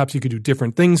cautious, or perhaps you could do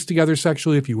different things together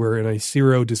sexually if you were in a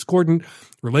serodiscordant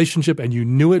relationship and you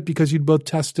knew it because you'd both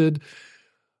tested.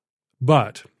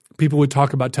 But people would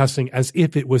talk about testing as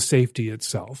if it was safety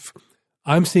itself.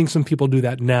 I'm seeing some people do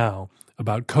that now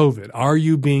about COVID. Are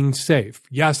you being safe?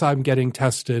 Yes, I'm getting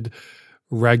tested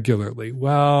regularly.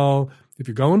 Well, if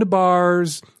you're going to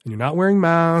bars and you're not wearing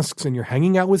masks and you're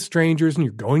hanging out with strangers and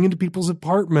you're going into people's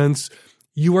apartments,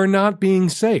 you are not being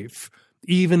safe,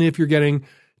 even if you're getting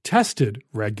tested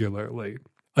regularly.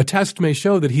 A test may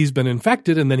show that he's been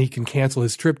infected, and then he can cancel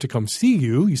his trip to come see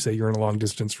you. You say you're in a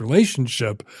long-distance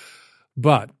relationship,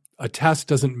 but a test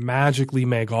doesn't magically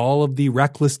make all of the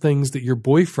reckless things that your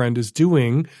boyfriend is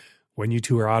doing when you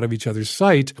two are out of each other's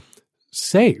sight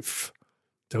safe.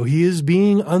 So he is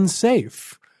being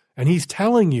unsafe, and he's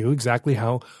telling you exactly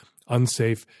how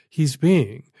unsafe he's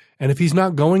being. And if he's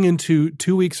not going into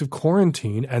 2 weeks of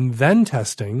quarantine and then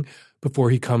testing before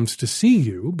he comes to see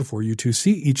you, before you two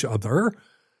see each other,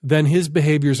 then his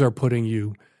behaviors are putting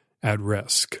you at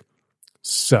risk.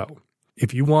 So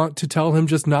if you want to tell him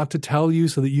just not to tell you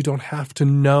so that you don't have to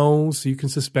know, so you can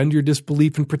suspend your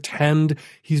disbelief and pretend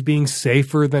he's being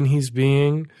safer than he's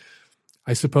being,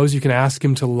 I suppose you can ask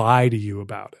him to lie to you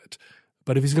about it.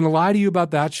 But if he's going to lie to you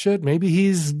about that shit, maybe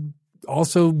he's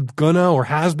also gonna or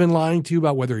has been lying to you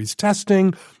about whether he's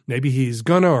testing. Maybe he's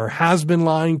gonna or has been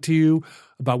lying to you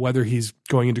about whether he's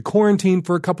going into quarantine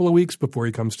for a couple of weeks before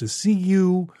he comes to see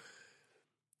you.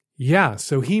 Yeah,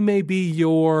 so he may be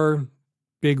your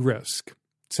big risk.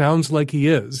 Sounds like he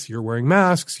is. You're wearing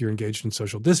masks, you're engaged in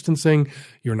social distancing,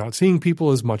 you're not seeing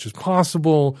people as much as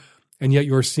possible, and yet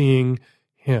you're seeing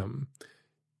him.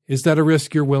 Is that a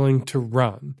risk you're willing to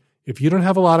run? If you don't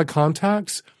have a lot of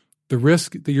contacts, the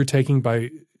risk that you're taking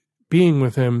by being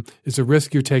with him is a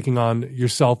risk you're taking on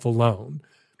yourself alone.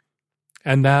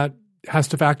 And that has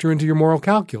to factor into your moral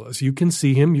calculus. You can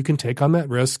see him, you can take on that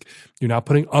risk. You're not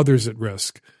putting others at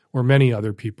risk, or many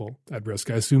other people at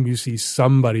risk. I assume you see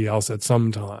somebody else at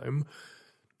some time.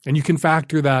 And you can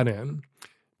factor that in.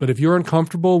 But if you're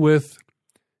uncomfortable with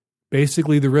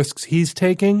basically the risks he's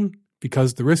taking,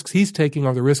 because the risks he's taking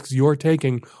are the risks you're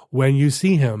taking when you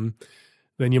see him,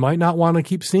 then you might not want to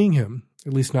keep seeing him,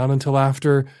 at least not until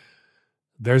after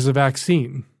there's a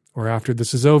vaccine, or after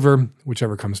this is over,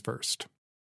 whichever comes first.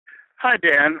 Hi,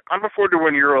 Dan. I'm a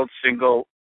 41-year-old single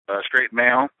straight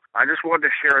male. I just wanted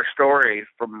to share a story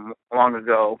from long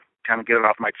ago, kind of get it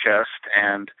off my chest,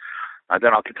 and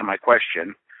then I'll get to my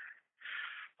question.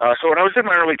 So when I was in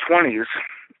my early 20s,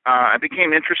 I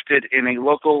became interested in a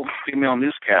local female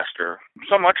newscaster,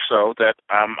 so much so that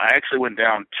I actually went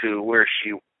down to where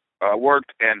she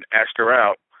worked and asked her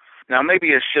out. Now, maybe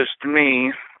it's just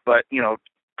me, but,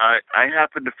 I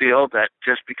happen to feel that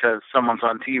just because someone's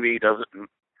on TV doesn't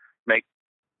make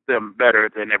them better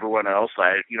than everyone else,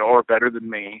 or better than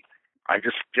me. I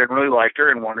just generally liked her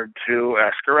and wanted to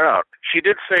ask her out. She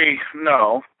did say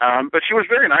no, but she was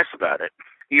very nice about it,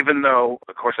 even though,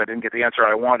 of course, I didn't get the answer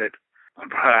I wanted.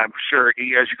 I'm sure,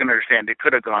 as you can understand, it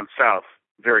could have gone south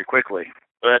very quickly.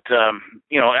 But,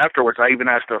 afterwards, I even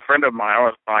asked a friend of mine,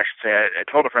 or I should say, I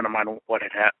told a friend of mine what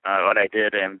I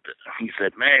did, and he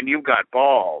said, "Man, you've got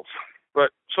balls." But,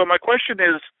 so my question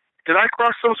is, did I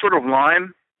cross some sort of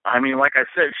line? I mean, like I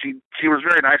said, she was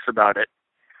very nice about it,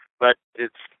 but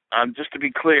it's, just to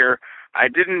be clear, I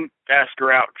didn't ask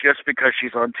her out just because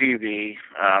she's on TV.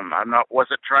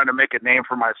 Wasn't trying to make a name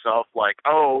for myself like,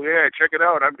 oh, yeah, check it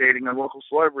out, I'm dating a local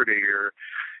celebrity, or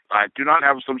I do not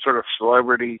have some sort of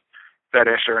celebrity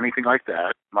fetish or anything like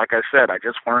that. Like I said, I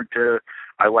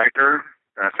liked her,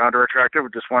 and I found her attractive,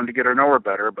 and just wanted to get her know her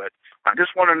better, but I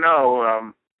just want to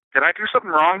know, did I do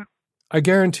something wrong? I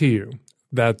guarantee you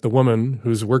that the woman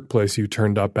whose workplace you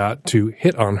turned up at to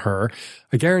hit on her,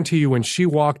 I guarantee you when she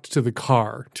walked to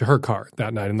her car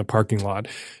that night in the parking lot,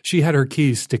 she had her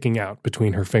keys sticking out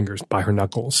between her fingers by her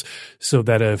knuckles, so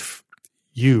that if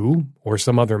you or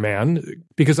some other man,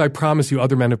 because I promise you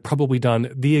other men have probably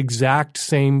done the exact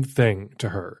same thing to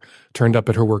her, turned up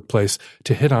at her workplace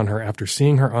to hit on her after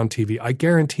seeing her on TV. I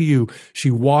guarantee you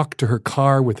she walked to her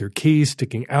car with her keys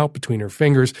sticking out between her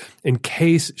fingers in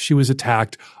case she was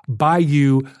attacked by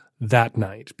you that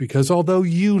night. Because although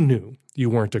you knew you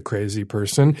weren't a crazy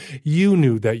person, you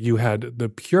knew that you had the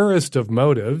purest of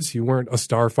motives. You weren't a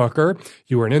star fucker.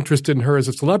 You weren't interested in her as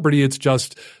a celebrity. It's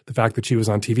just the fact that she was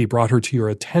on TV brought her to your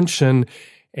attention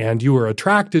and you were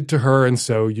attracted to her. And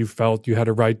so you felt you had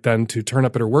a right then to turn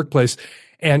up at her workplace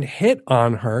and hit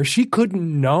on her. She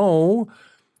couldn't know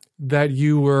that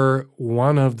you were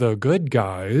one of the good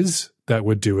guys that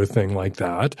would do a thing like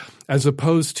that, as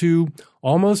opposed to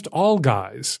almost all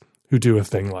guys who do a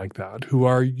thing like that, who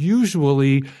are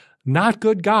usually not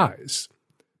good guys.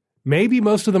 Maybe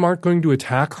most of them aren't going to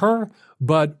attack her,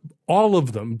 but all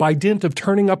of them, by dint of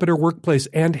turning up at her workplace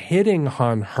and hitting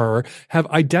on her, have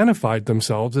identified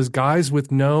themselves as guys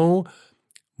with no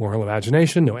moral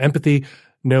imagination, no empathy,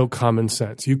 no common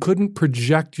sense. You couldn't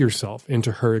project yourself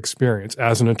into her experience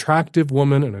as an attractive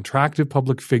woman, an attractive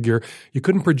public figure. You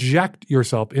couldn't project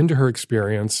yourself into her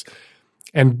experience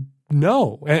and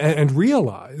know and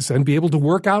realize and be able to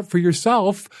work out for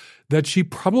yourself that she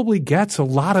probably gets a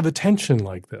lot of attention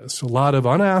like this, a lot of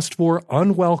unasked for,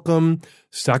 unwelcome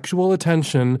sexual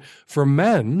attention from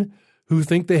men who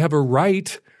think they have a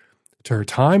right to her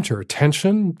time, to her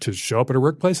attention, to show up at her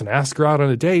workplace and ask her out on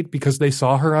a date because they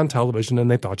saw her on television and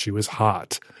they thought she was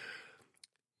hot.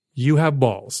 You have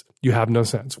balls. You have no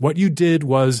sense. What you did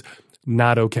was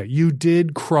not okay. You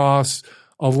did cross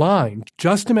a line.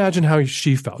 Just imagine how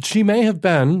she felt. She may have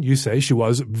been, you say, she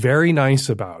was very nice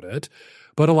about it,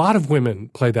 but a lot of women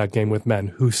play that game with men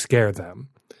who scare them.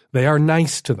 They are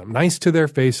nice to them, nice to their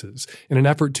faces, in an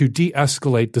effort to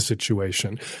de-escalate the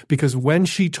situation. Because when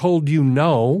she told you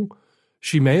no,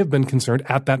 she may have been concerned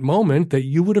at that moment that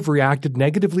you would have reacted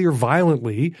negatively or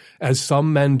violently, as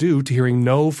some men do, to hearing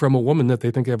no from a woman that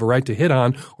they think they have a right to hit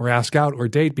on or ask out or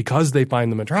date because they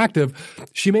find them attractive.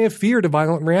 She may have feared a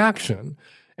violent reaction.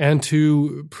 And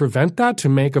to prevent that, to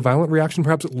make a violent reaction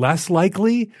perhaps less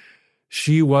likely,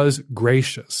 she was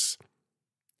gracious.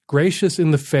 Gracious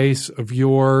in the face of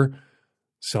your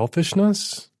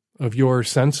selfishness, of your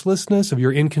senselessness, of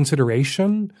your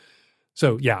inconsideration.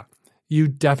 So, yeah, you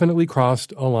definitely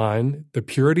crossed a line. The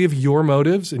purity of your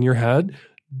motives in your head,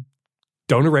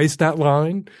 don't erase that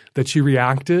line. That she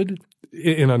reacted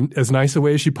in as nice a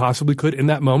way as she possibly could in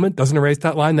that moment, doesn't erase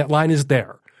that line. That line is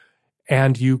there,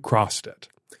 and you crossed it.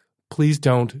 Please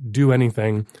don't do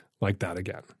anything like that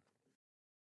again.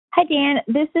 Hi, Dan.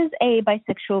 This is a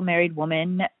bisexual married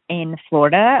woman in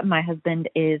Florida. My husband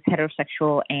is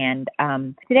heterosexual, and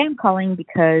today I'm calling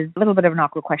because a little bit of an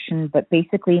awkward question, but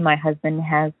basically my husband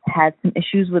has had some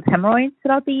issues with hemorrhoids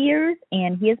throughout the years,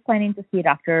 and he is planning to see a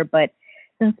doctor, but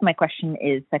since my question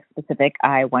is sex-specific,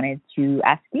 I wanted to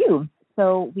ask you.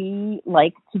 So we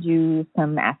like to do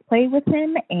some ass play with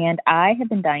him, and I have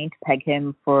been dying to peg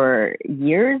him for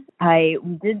years.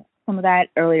 We did some of that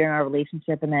earlier in our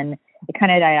relationship, and then it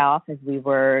kind of died off as we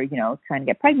were, trying to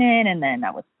get pregnant, and then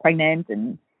I was pregnant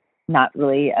and not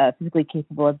really physically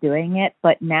capable of doing it.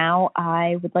 But now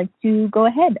I would like to go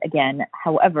ahead again.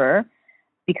 However,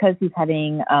 because he's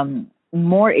having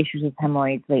more issues with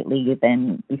hemorrhoids lately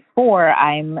than before,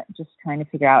 I'm just trying to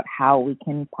figure out how we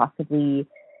can possibly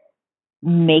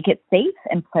make it safe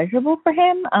and pleasurable for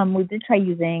him. We did try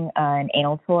using an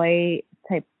anal toy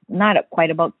type, not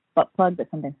quite a butt plug, but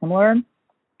something similar.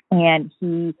 And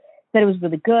he said it was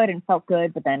really good and felt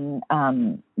good, but then,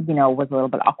 was a little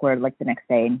bit awkward like the next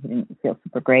day and he didn't feel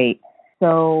super great.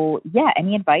 So yeah,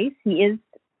 any advice? He is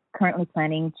currently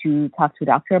planning to talk to a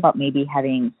doctor about maybe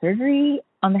having surgery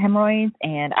on the hemorrhoids,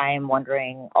 and I am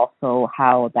wondering also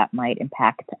how that might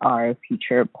impact our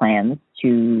future plans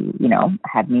to,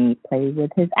 have me play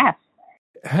with his ass.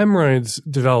 Hemorrhoids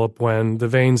develop when the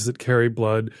veins that carry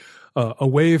blood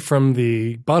away from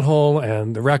the butthole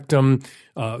and the rectum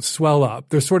swell up.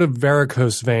 They're sort of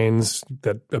varicose veins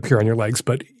that appear on your legs,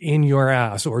 but in your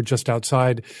ass or just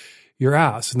outside your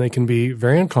ass. And they can be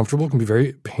very uncomfortable, can be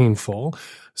very painful.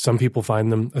 Some people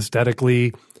find them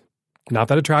aesthetically not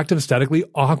that attractive, aesthetically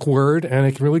awkward, and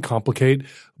it can really complicate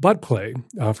butt play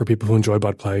for people who enjoy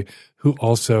butt play who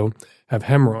also have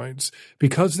hemorrhoids.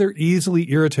 Because they're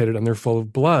easily irritated and they're full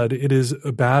of blood, it is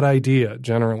a bad idea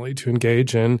generally to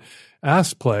engage in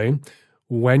ass play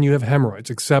when you have hemorrhoids,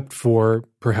 except for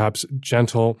perhaps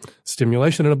gentle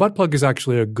stimulation. And a butt plug is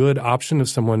actually a good option if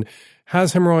someone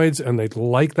has hemorrhoids and they'd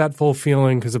like that full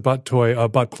feeling, because a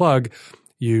butt plug,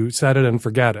 you set it and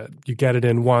forget it. You get it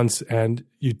in once and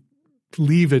you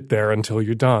leave it there until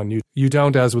you're done. You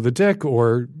don't, as with a dick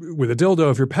or with a dildo,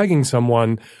 if you're pegging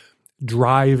someone,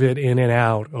 drive it in and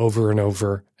out over and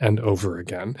over and over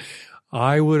again.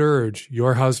 I would urge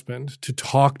your husband to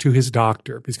talk to his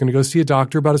doctor. If he's going to go see a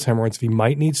doctor about his hemorrhoids, if he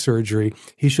might need surgery,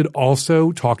 he should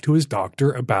also talk to his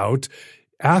doctor about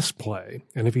ass play.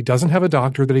 And if he doesn't have a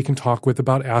doctor that he can talk with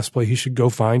about ass play, he should go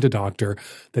find a doctor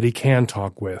that he can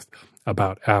talk with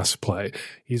about ass play.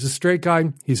 He's a straight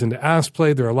guy. He's into ass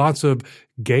play. There are lots of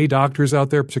gay doctors out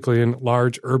there, particularly in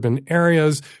large urban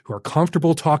areas, who are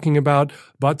comfortable talking about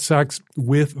butt sex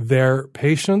with their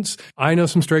patients. I know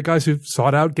some straight guys who've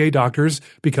sought out gay doctors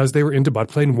because they were into butt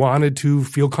play and wanted to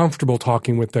feel comfortable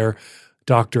talking with their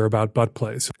doctor about butt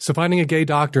plays. So finding a gay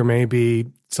doctor may be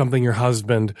something your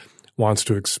husband wants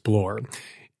to explore.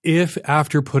 If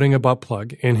after putting a butt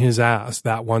plug in his ass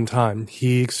that one time,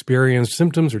 he experienced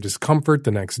symptoms or discomfort the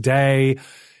next day,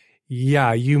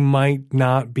 you might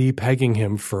not be pegging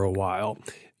him for a while.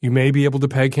 You may be able to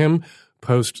peg him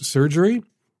post-surgery.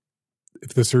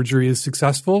 If the surgery is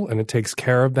successful and it takes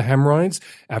care of the hemorrhoids,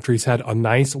 after he's had a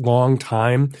nice long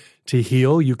time to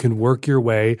heal, you can work your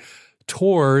way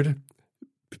toward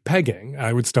pegging.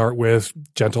 I would start with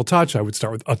gentle touch. I would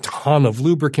start with a ton of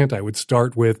lubricant. I would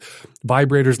start with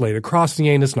vibrators laid across the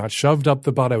anus, not shoved up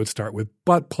the butt. I would start with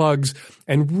butt plugs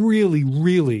and really,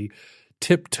 really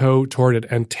tiptoe toward it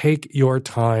and take your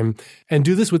time and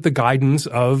do this with the guidance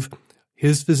of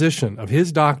his physician, of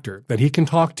his doctor that he can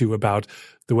talk to about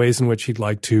the ways in which he'd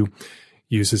like to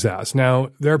use his ass. Now,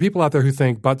 there are people out there who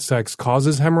think butt sex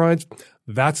causes hemorrhoids.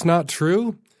 That's not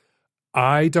true.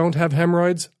 I don't have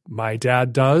hemorrhoids. My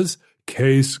dad does.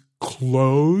 Case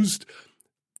closed.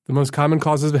 The most common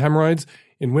causes of hemorrhoids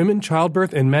in women,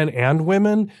 childbirth, in men and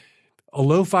women, a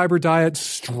low-fiber diet,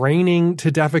 straining to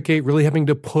defecate, really having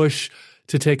to push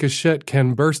to take a shit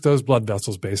can burst those blood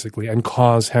vessels, basically, and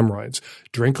cause hemorrhoids.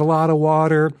 Drink a lot of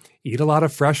water, eat a lot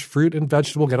of fresh fruit and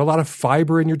vegetable, get a lot of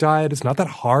fiber in your diet. It's not that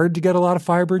hard to get a lot of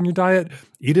fiber in your diet.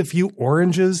 Eat a few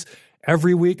oranges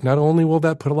every week. Not only will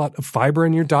that put a lot of fiber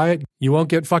in your diet, you won't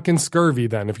get fucking scurvy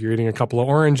then if you're eating a couple of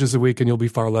oranges a week, and you'll be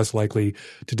far less likely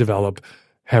to develop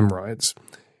hemorrhoids.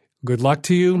 Good luck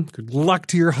to you. Good luck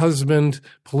to your husband.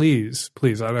 Please,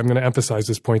 I'm going to emphasize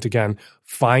this point again.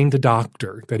 Find a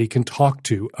doctor that he can talk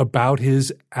to about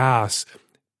his ass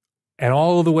and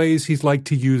all of the ways he'd like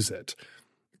to use it.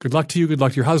 Good luck to you. Good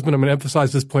luck to your husband. I'm going to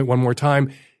emphasize this point one more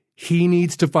time. He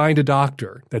needs to find a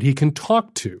doctor that he can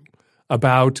talk to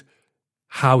about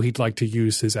how he'd like to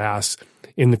use his ass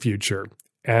in the future.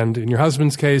 And in your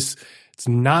husband's case, it's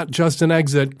not just an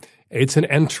exit, it's an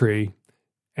entry.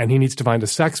 And he needs to find a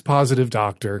sex-positive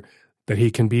doctor that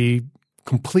he can be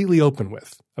completely open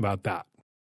with about that.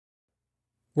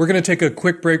 We're going to take a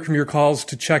quick break from your calls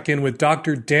to check in with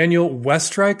Dr. Daniel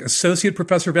Westreich, Associate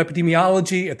Professor of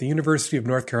Epidemiology at the University of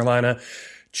North Carolina,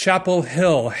 Chapel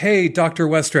Hill. Hey, Dr.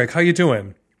 Westreich, how you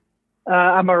doing?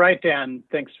 I'm all right, Dan.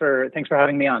 Thanks for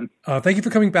having me on. Thank you for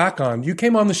coming back on. You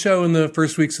came on the show in the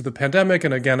first weeks of the pandemic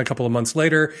and again a couple of months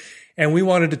later, and we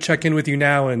wanted to check in with you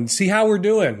now and see how we're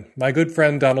doing. My good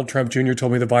friend Donald Trump Jr.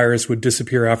 told me the virus would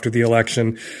disappear after the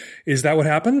election. Is that what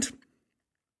happened?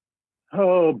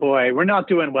 Oh, boy. We're not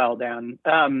doing well, Dan.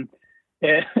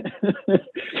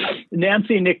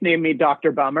 Nancy nicknamed me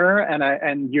Dr. Bummer,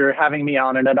 and you're having me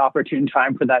on at an opportune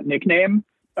time for that nickname.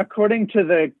 According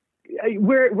to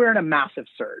we're in a massive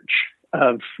surge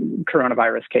of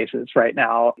coronavirus cases right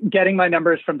now. Getting my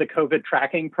numbers from the COVID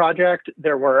tracking project,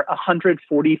 there were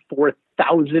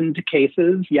 144,000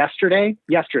 cases yesterday,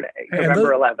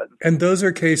 November 11th. And those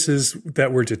are cases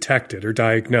that were detected or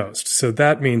diagnosed. So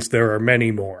that means there are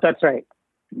many more. That's right.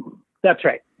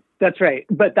 That's right.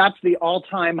 But that's the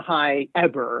all-time high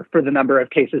ever for the number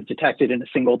of cases detected in a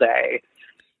single day.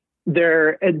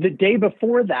 The day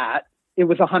before that, it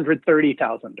was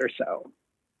 130,000 or so.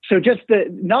 So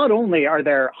not only are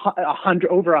there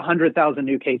over 100,000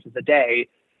 new cases a day,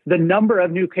 the number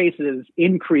of new cases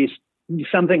increased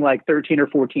something like 13 or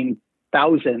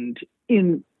 14,000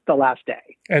 in the last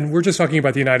day. And we're just talking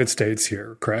about the United States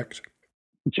here, correct?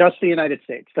 Just the United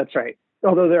States. That's right.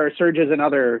 Although there are surges in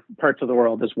other parts of the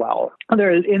world as well.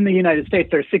 In the United States,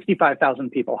 there are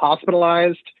 65,000 people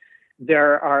hospitalized.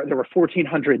 There were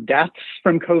 1,400 deaths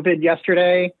from COVID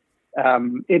yesterday.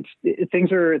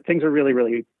 Things are really,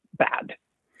 really bad.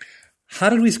 How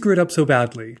did we screw it up so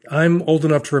badly? I'm old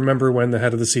enough to remember when the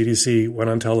head of the CDC went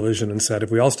on television and said, if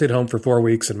we all stayed home for 4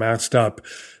 weeks and masked up,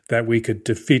 that we could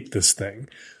defeat this thing.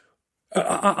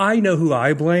 I know who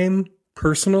I blame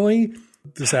personally.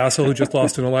 This asshole who just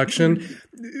lost an election.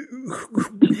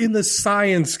 In the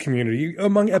science community,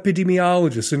 among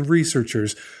epidemiologists and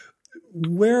researchers,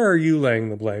 where are you laying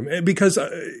the blame? Because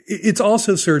it's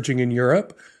also surging in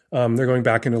Europe. They're going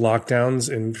back into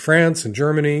lockdowns in France and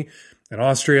Germany and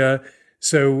Austria.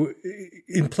 So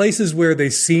in places where they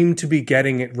seem to be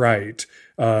getting it right,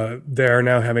 they are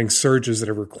now having surges that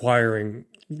are requiring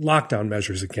lockdown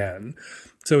measures again.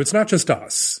 So it's not just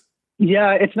us.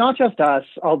 Yeah, it's not just us,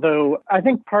 although I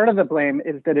think part of the blame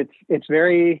is that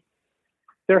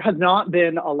there has not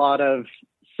been a lot of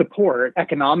support,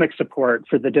 economic support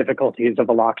for the difficulties of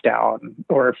a lockdown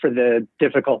or for the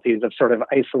difficulties of sort of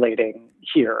isolating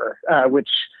here, which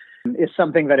is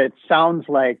something that it sounds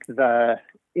like the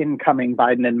incoming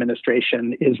Biden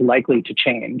administration is likely to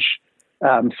change.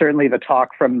 Certainly the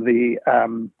talk from the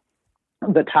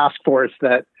task force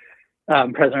that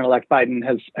President-elect Biden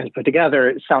has put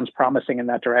together sounds promising in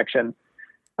that direction.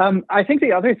 I think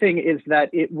the other thing is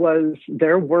that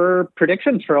there were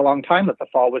predictions for a long time that the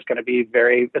fall and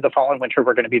winter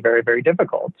were going to be very, very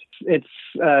difficult. It's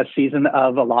a season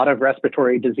of a lot of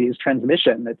respiratory disease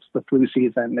transmission. It's the flu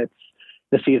season. It's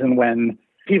the season when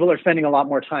people are spending a lot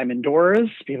more time indoors.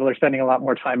 People are spending a lot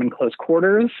more time in close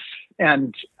quarters.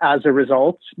 And as a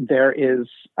result, there is,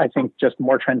 I think, just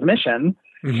more transmission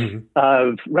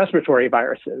of respiratory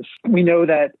viruses. We know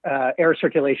that air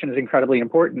circulation is incredibly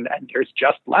important, and there's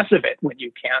just less of it when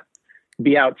you can't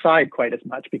be outside quite as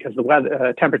much because the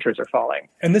weather temperatures are falling.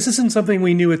 And this isn't something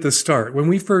we knew at the start. When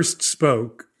we first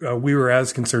spoke, we were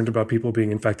as concerned about people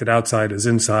being infected outside as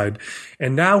inside.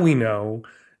 And now we know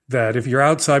that if you're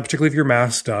outside, particularly if you're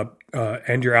masked up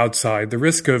and you're outside, the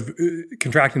risk of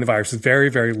contracting the virus is very,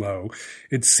 very low.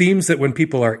 It seems that when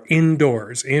people are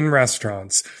indoors, in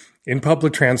restaurants, in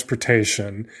public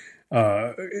transportation,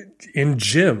 in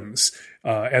gyms,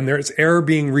 and there's air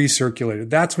being recirculated,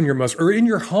 that's when you're most, or in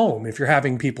your home, if you're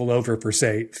having people over for,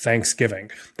 say, Thanksgiving,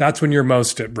 that's when you're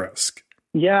most at risk.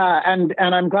 Yeah, and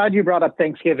I'm glad you brought up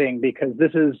Thanksgiving, because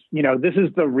this is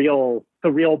the real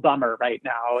bummer right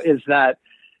now, is that,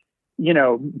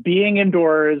 being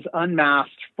indoors,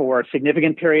 unmasked for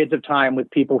significant periods of time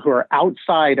with people who are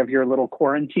outside of your little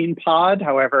quarantine pod,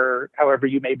 however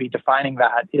you may be defining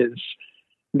that, is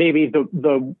maybe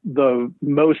the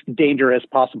most dangerous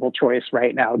possible choice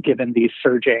right now, given these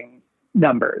surging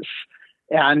numbers.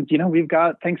 And, we've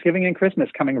got Thanksgiving and Christmas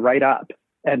coming right up.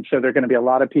 And so there are going to be a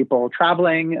lot of people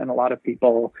traveling and a lot of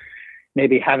people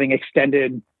maybe having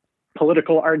extended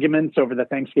political arguments over the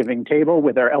Thanksgiving table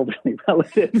with their elderly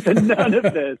relatives, and none of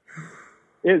this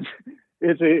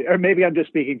or maybe I'm just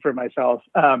speaking for myself.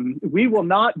 We will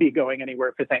not be going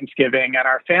anywhere for Thanksgiving, and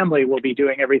our family will be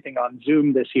doing everything on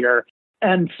Zoom this year.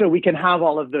 And so we can have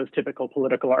all of those typical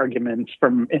political arguments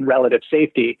in relative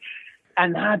safety.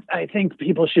 And that, I think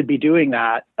people should be doing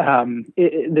that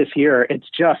this year. It's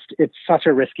such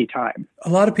a risky time. A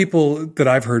lot of people that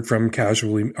I've heard from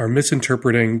casually are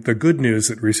misinterpreting the good news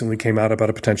that recently came out about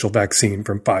a potential vaccine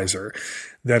from Pfizer,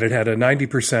 that it had a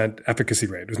 90% efficacy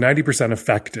rate. It was 90%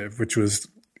 effective, which was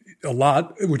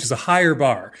which is a higher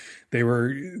bar. There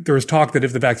was talk that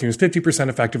if the vaccine was 50%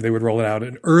 effective, they would roll it out.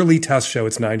 An early test show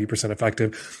it's 90%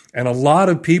 effective. And a lot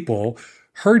of people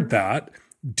heard that,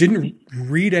 didn't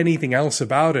read anything else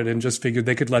about it, and just figured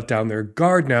they could let down their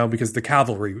guard now because the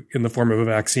cavalry in the form of a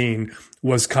vaccine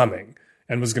was coming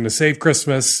and was going to save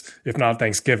Christmas, if not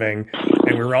Thanksgiving,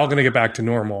 and we were all going to get back to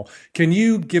normal. Can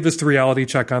you give us the reality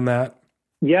check on that?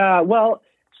 Yeah, well,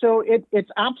 so it's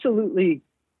absolutely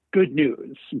good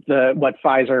news, what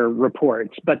Pfizer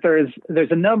reports, but there's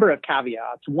a number of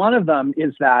caveats. One of them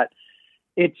is that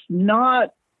it's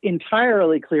not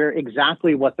entirely clear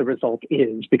exactly what the result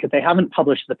is, because they haven't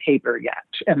published the paper yet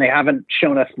and they haven't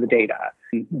shown us the data.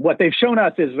 What they've shown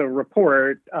us is a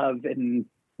report of, in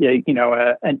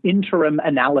an interim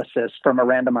analysis from a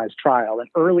randomized trial, an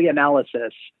early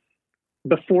analysis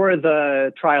before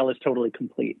the trial is totally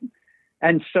complete.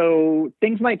 And so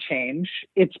things might change.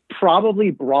 It's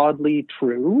probably broadly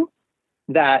true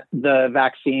that the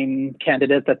vaccine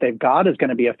candidate that they've got is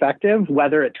going to be effective.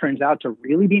 Whether it turns out to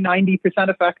really be 90%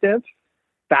 effective,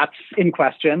 that's in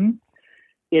question.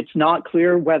 It's not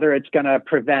clear whether it's going to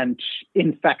prevent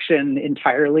infection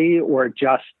entirely or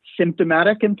just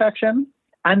symptomatic infection.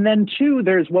 And then two,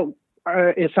 there's what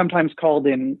is sometimes called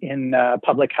in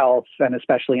public health and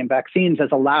especially in vaccines as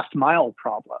a last mile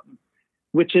problem,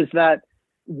 which is that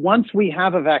once we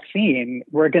have a vaccine,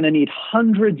 we're going to need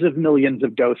hundreds of millions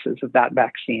of doses of that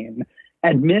vaccine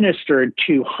administered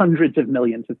to hundreds of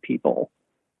millions of people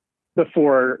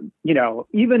before,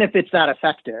 even if it's that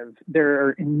effective, there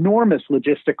are enormous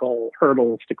logistical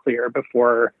hurdles to clear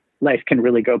before life can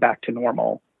really go back to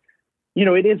normal.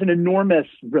 It is an enormous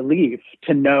relief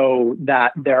to know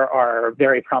that there are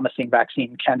very promising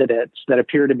vaccine candidates that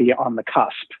appear to be on the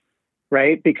cusp,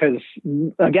 right? Because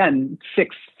again,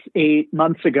 6-8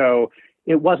 months ago,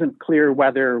 it wasn't clear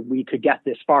whether we could get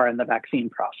this far in the vaccine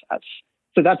process.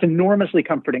 So that's enormously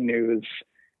comforting news.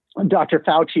 Dr.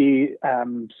 Fauci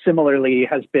similarly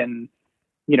has been,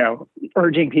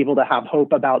 urging people to have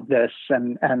hope about this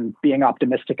and being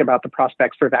optimistic about the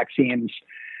prospects for vaccines.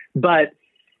 But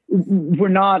we're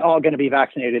not all going to be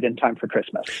vaccinated in time for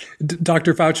Christmas.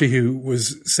 Dr. Fauci, who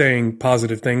was saying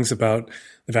positive things about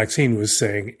the vaccine, was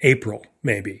saying April,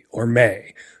 maybe, or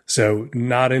May. So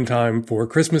not in time for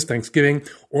Christmas, Thanksgiving,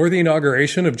 or the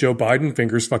inauguration of Joe Biden,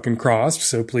 fingers fucking crossed.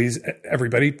 So please,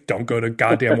 everybody, don't go to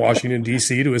goddamn Washington,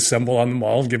 D.C. to assemble on the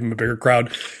mall and give him a bigger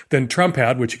crowd than Trump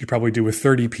had, which you could probably do with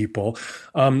 30 people.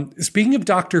 Speaking of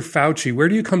Dr. Fauci, where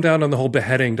do you come down on the whole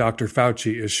beheading Dr.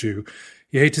 Fauci issue?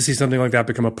 You hate to see something like that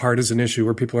become a partisan issue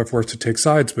where people are forced to take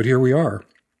sides, but here we are.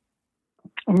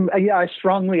 Yeah, I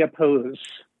strongly oppose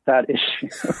that issue.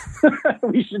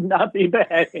 We should not be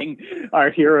beheading our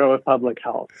hero of public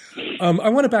health. I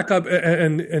want to back up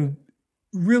and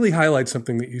really highlight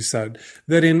something that you said,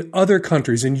 that in other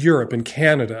countries, in Europe and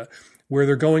Canada, where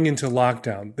they're going into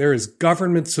lockdown, there is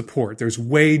government support. There's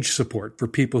wage support for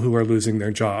people who are losing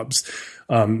their jobs.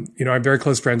 I have very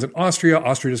close friends in Austria.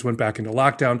 Austria just went back into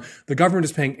lockdown. The government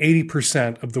is paying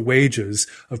 80% of the wages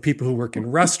of people who work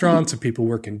in restaurants, of people who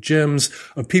work in gyms,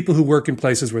 of people who work in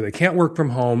places where they can't work from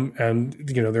home and,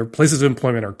 their places of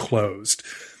employment are closed.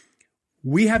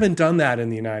 We haven't done that in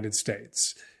the United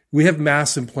States. We have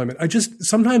mass employment.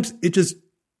 Sometimes it just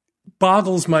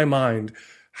boggles my mind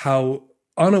how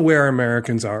unaware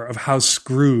Americans are of how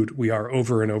screwed we are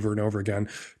over and over and over again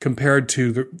compared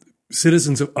to the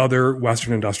citizens of other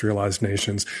Western industrialized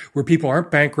nations, where people aren't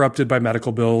bankrupted by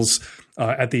medical bills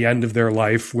at the end of their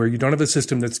life, where you don't have a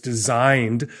system that's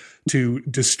designed to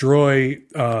destroy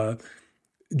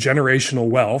generational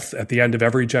wealth at the end of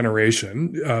every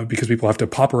generation because people have to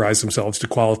pauperize themselves to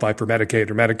qualify for Medicaid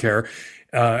or Medicare.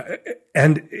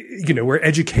 And where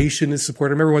education is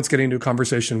supported. I remember once getting into a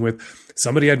conversation with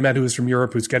somebody I'd met who was from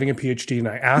Europe who's getting a PhD, and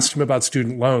I asked him about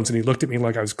student loans, and he looked at me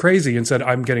like I was crazy and said,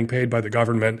 I'm getting paid by the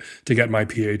government to get my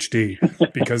PhD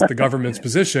because the government's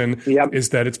position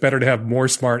is that it's better to have more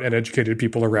smart and educated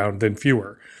people around than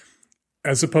fewer.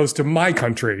 As opposed to my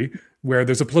country, where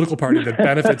there's a political party that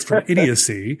benefits from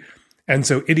idiocy. And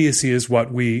so idiocy is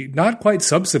what we not quite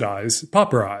subsidize,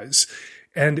 pauperize.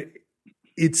 And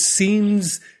it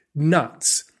seems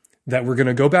nuts that we're going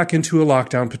to go back into a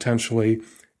lockdown potentially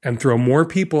and throw more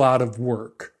people out of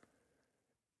work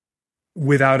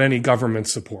without any government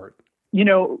support.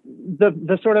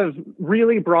 The sort of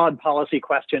really broad policy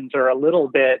questions are a little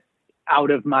bit out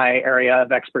of my area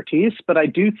of expertise, but I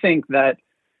do think that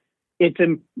it's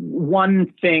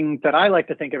one thing that I like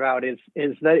to think about is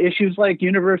that issues like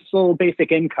universal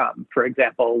basic income, for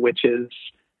example, which is,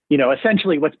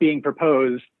 essentially what's being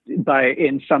proposed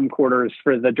in some quarters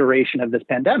for the duration of this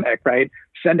pandemic, right?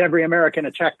 Send every American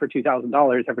a check for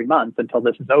 $2,000 every month until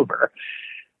this is over.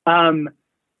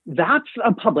 That's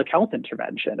a public health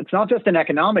intervention. It's not just an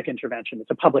economic intervention,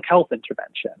 it's a public health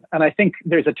intervention. And I think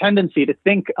there's a tendency to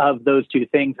think of those two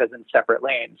things as in separate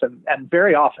lanes, and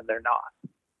very often they're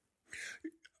not.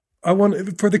 I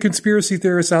want, for the conspiracy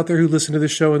theorists out there who listen to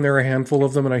this show, and there are a handful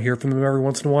of them, and I hear from them every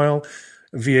once in a while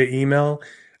via email,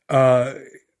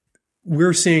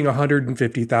 we're seeing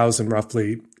 150,000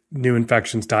 roughly new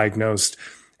infections diagnosed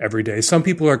every day. Some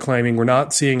people are claiming we're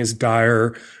not seeing as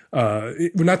dire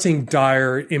we're not seeing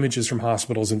dire images from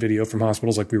hospitals and video from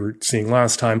hospitals like we were seeing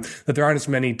last time, that there aren't as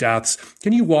many deaths.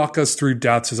 Can you walk us through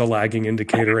deaths as a lagging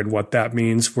indicator and what that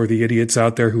means for the idiots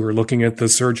out there who are looking at the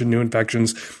surge in new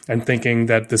infections and thinking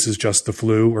that this is just the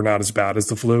flu or not as bad as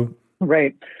the flu?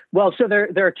 Right. Well, so there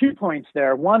are 2 points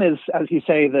there. One is, as you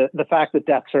say, the fact that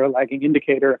deaths are a lagging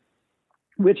indicator,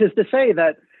 which is to say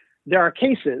that there are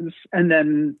cases, and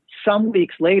then some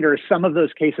weeks later, some of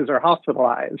those cases are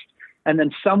hospitalized. And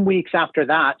then some weeks after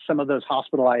that, some of those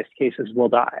hospitalized cases will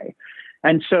die.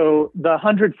 And so the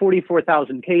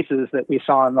 144,000 cases that we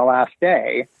saw in the last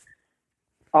day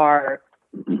are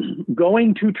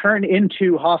going to turn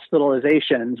into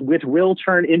hospitalizations, which will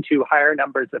turn into higher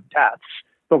numbers of deaths.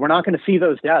 But we're not going to see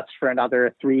those deaths for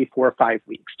another 3, 4, 5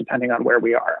 weeks, depending on where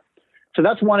we are. So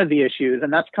that's one of the issues.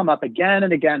 And that's come up again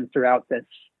and again throughout this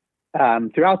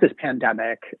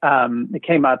pandemic. It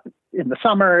came up in the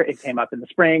summer, it came up in the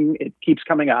spring, it keeps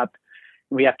coming up.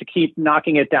 We have to keep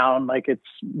knocking it down like it's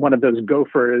one of those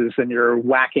gophers and you're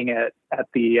whacking it at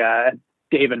the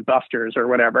Dave and Buster's or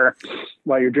whatever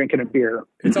while you're drinking a beer.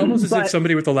 It's almost as if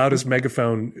somebody with the loudest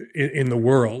megaphone in the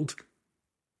world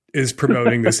is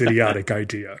promoting this idiotic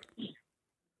idea.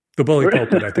 The bully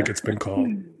pulpit, I think it's been called.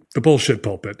 The bullshit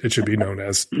pulpit, it should be known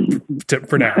as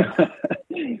for now.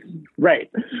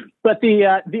 Right. But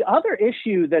the other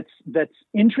issue that's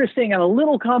interesting and a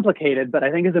little complicated, but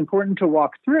I think is important to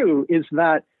walk through is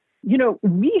that,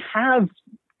 we have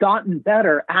gotten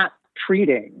better at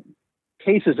treating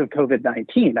cases of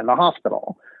COVID-19 in the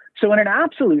hospital. So in an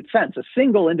absolute sense, a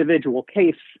single individual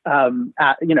case, of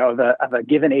a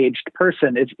given aged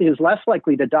person is less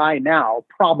likely to die now,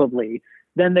 probably,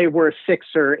 than they were 6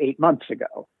 or 8 months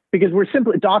ago, because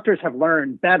doctors have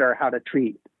learned better how to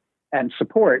treat and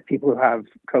support people who have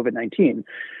COVID-19.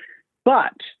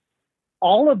 But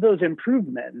all of those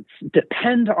improvements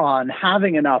depend on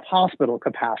having enough hospital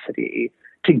capacity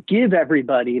to give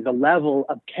everybody the level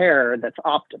of care that's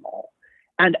optimal.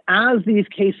 And as these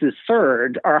cases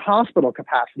surge, our hospital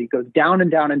capacity goes down and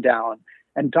down and down,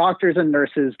 and doctors and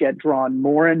nurses get drawn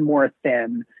more and more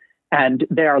thin, and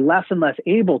they are less and less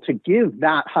able to give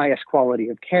that highest quality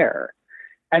of care.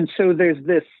 And so there's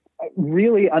this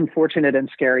really unfortunate and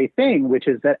scary thing, which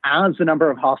is that as the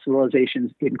number of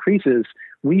hospitalizations increases,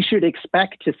 we should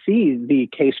expect to see the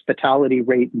case fatality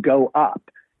rate go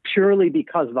up purely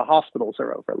because the hospitals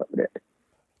are overloaded.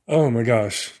 Oh my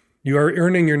gosh. You are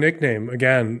earning your nickname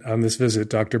again on this visit,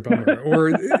 Dr. Bummer.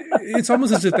 Or it's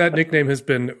almost as if that nickname has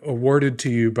been awarded to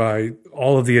you by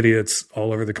all of the idiots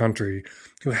all over the country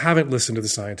who haven't listened to the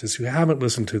scientists, who haven't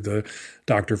listened to the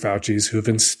Dr. Fauci's, who have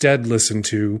instead listened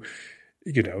to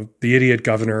the idiot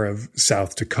governor of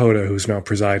South Dakota, who's now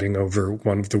presiding over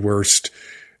one of the worst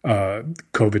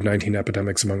COVID-19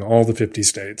 epidemics among all the 50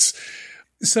 states.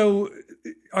 So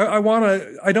I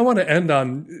don't want to end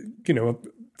on, a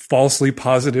falsely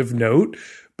positive note,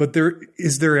 but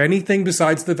is there anything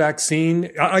besides the vaccine?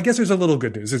 I guess there's a little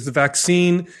good news. There's the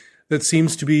vaccine that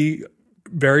seems to be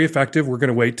very effective. We're going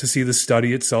to wait to see the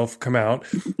study itself come out.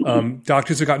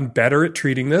 Doctors have gotten better at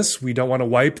treating this. We don't want to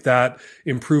wipe that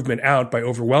improvement out by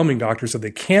overwhelming doctors so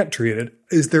they can't treat it.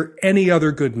 Is there any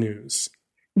other good news?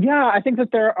 Yeah, I think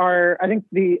that there are. I think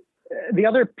the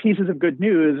other pieces of good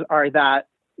news are that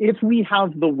if we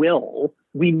have the will,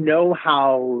 we know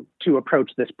how to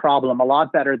approach this problem a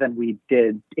lot better than we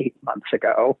did 8 months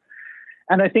ago.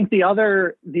 And I think the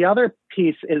other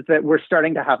piece is that we're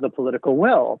starting to have the political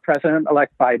will.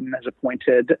 President-elect Biden has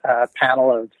appointed a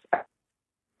panel of,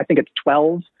 I think it's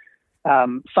 12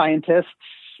 scientists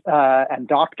and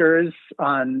doctors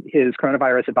on his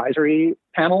coronavirus advisory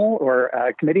panel or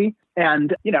committee.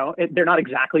 And, they're not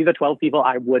exactly the 12 people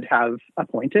I would have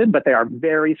appointed, but they are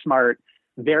very smart,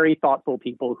 very thoughtful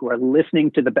people who are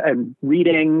listening to and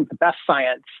reading the best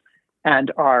science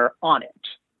and are on it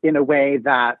in a way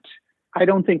that I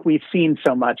don't think we've seen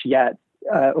so much yet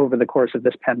over the course of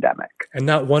this pandemic. And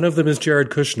not one of them is Jared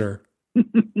Kushner.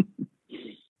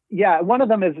 Yeah, one of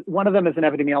them is an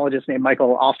epidemiologist named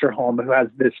Michael Osterholm, who has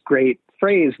this great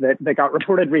phrase that got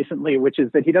reported recently, which is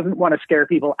that he doesn't want to scare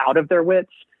people out of their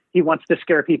wits. He wants to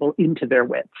scare people into their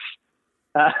wits,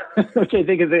 which I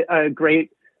think is a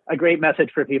great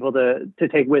message for people to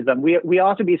take with them. We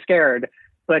ought to be scared,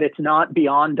 but it's not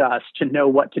beyond us to know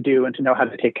what to do and to know how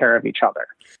to take care of each other.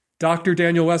 Dr.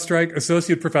 Daniel Westreich,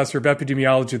 Associate Professor of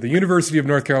Epidemiology at the University of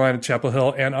North Carolina, Chapel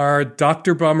Hill, and our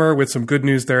Dr. Bummer with some good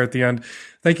news there at the end.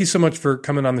 Thank you so much for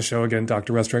coming on the show again,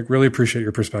 Dr. Westreich. Really appreciate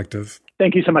your perspective.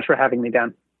 Thank you so much for having me,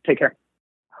 Dan. Take care.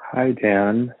 Hi,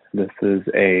 Dan. This is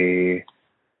a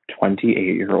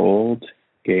 28-year-old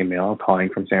gay male calling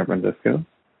from San Francisco.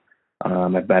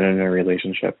 I've been in a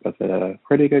relationship with a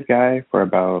pretty good guy for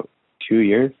about 2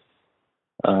 years.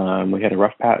 We had a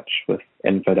rough patch with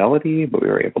infidelity, but we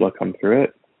were able to come through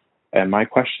it. And my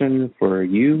question for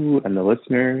you and the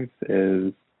listeners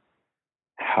is,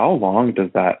 how long does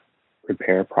that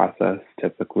repair process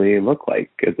typically look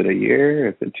like? Is it a year?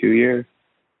 Is it 2 years?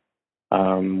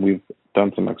 We've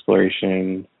done some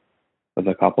exploration with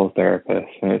a couple therapists,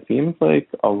 and it seems like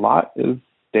a lot is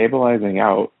stabilizing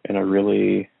out in a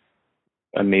really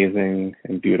amazing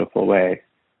and beautiful way.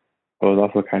 I was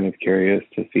also kind of curious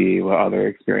to see what other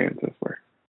experiences were.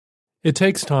 It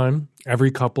takes time.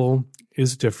 Every couple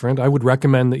is different. I would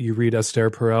recommend that you read Esther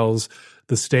Perel's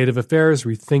The State of Affairs,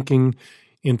 Rethinking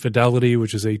Infidelity,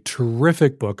 which is a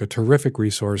terrific book, a terrific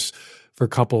resource for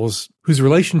couples whose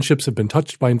relationships have been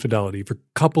touched by infidelity, for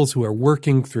couples who are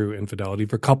working through infidelity,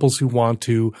 for couples who want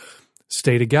to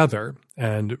stay together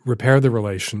and repair the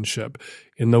relationship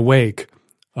in the wake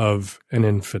of an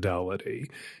infidelity.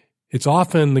 It's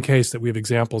often the case that we have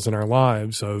examples in our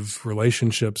lives of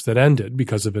relationships that ended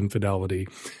because of infidelity,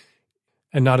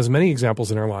 and not as many examples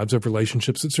in our lives of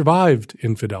relationships that survived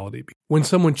infidelity. When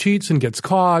someone cheats and gets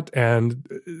caught and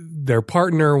their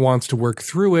partner wants to work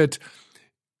through it,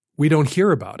 we don't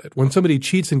hear about it. When somebody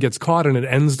cheats and gets caught and it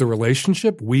ends the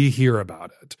relationship, we hear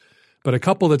about it. But a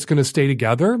couple that's going to stay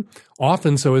together,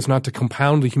 often so as not to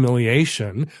compound the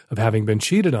humiliation of having been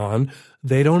cheated on,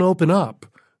 they don't open up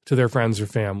to their friends or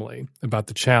family about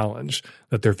the challenge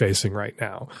that they're facing right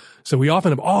now. So we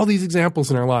often have all these examples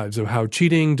in our lives of how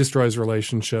cheating destroys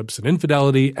relationships and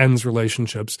infidelity ends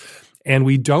relationships. And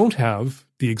we don't have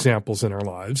the examples in our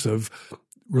lives of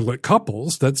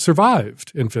couples that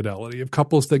survived infidelity, of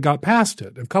couples that got past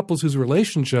it, of couples whose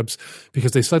relationships,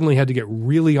 because they suddenly had to get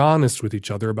really honest with each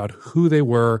other about who they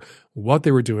were, what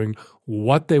they were doing,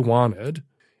 what they wanted.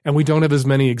 And we don't have as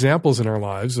many examples in our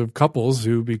lives of couples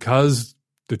who, because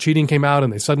the cheating came out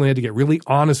and they suddenly had to get really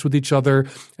honest with each other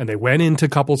and they went into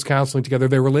couples counseling together,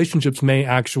 their relationships may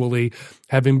actually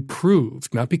have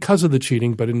improved, not because of the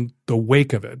cheating, but in the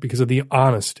wake of it, because of the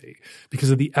honesty,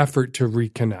 because of the effort to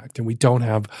reconnect. And we don't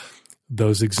have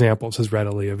those examples as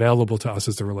readily available to us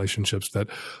as the relationships that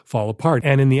fall apart.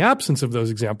 And in the absence of those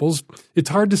examples, it's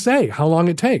hard to say how long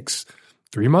it takes.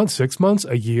 3 months, 6 months,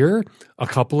 a year, a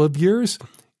couple of years.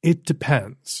 It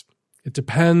depends. It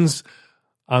depends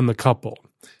on the couple.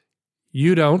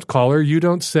 You don't, caller, you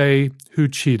don't say who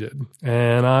cheated.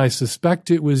 And I suspect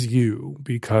it was you,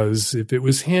 because if it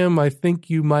was him, I think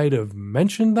you might have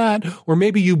mentioned that, or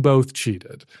maybe you both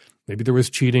cheated. Maybe there was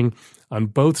cheating on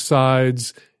both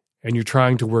sides, and you're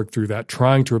trying to work through that,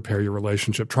 trying to repair your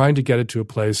relationship, trying to get it to a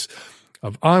place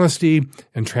of honesty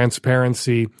and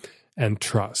transparency and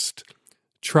trust.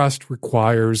 Trust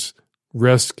requires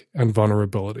risk and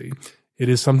vulnerability. It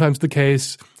is sometimes the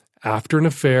case after an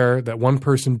affair that one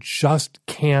person just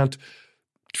can't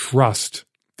trust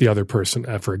the other person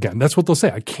ever again. That's what they'll say.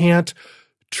 I can't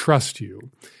trust you.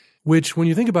 Which, when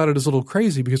you think about it, is a little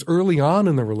crazy, because early on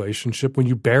in the relationship, when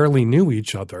you barely knew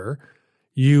each other,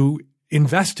 you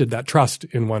invested that trust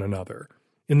in one another.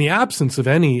 In the absence of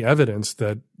any evidence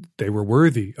that they were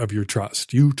worthy of your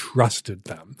trust, you trusted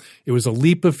them. It was a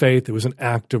leap of faith. It was an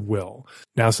act of will.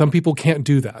 Now, some people can't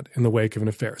do that in the wake of an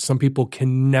affair. Some people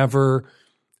can never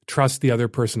trust the other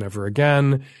person ever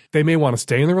again. They may want to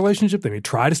stay in the relationship. They may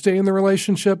try to stay in the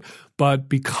relationship, but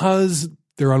because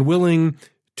they're unwilling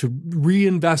to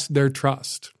reinvest their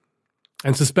trust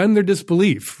and suspend their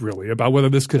disbelief, really, about whether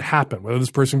this could happen, whether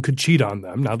this person could cheat on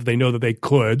them, now that they know that they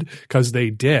could because they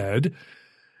did,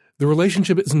 the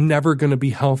relationship is never going to be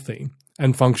healthy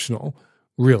and functional,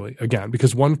 really, again,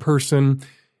 because one person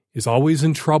is always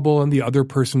in trouble and the other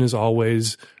person is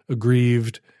always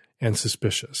aggrieved and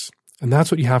suspicious. And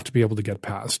that's what you have to be able to get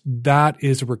past. That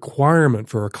is a requirement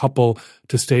for a couple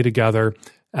to stay together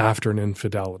after an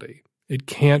infidelity. It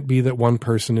can't be that one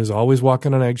person is always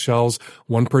walking on eggshells,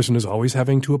 one person is always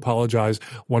having to apologize,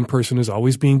 one person is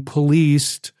always being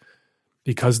policed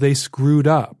because they screwed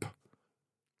up.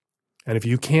 And if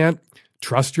you can't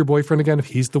trust your boyfriend again, if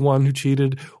he's the one who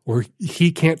cheated, or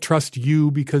he can't trust you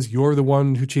because you're the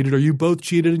one who cheated, or you both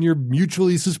cheated and you're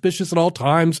mutually suspicious at all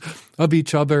times of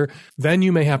each other, then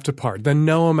you may have to part. Then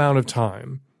no amount of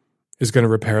time is going to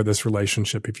repair this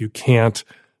relationship if you can't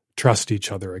trust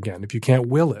each other again, if you can't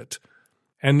will it.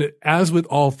 And as with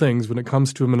all things, when it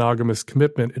comes to a monogamous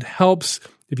commitment, it helps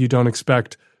if you don't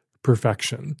expect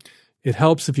perfection. It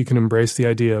helps if you can embrace the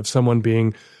idea of someone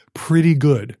being pretty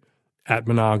good at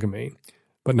monogamy,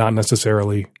 but not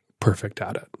necessarily perfect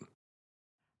at it.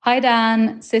 Hi,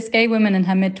 Dan, cis gay woman in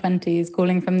her mid-20s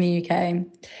calling from the UK.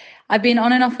 I've been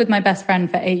on and off with my best friend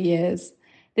for 8 years.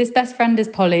 This best friend is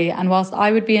poly, and whilst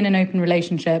I would be in an open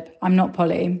relationship, I'm not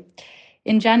poly.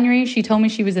 In January, she told me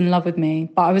she was in love with me,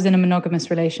 but I was in a monogamous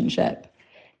relationship.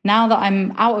 Now that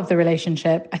I'm out of the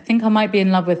relationship, I think I might be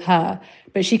in love with her,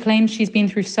 but she claims she's been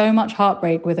through so much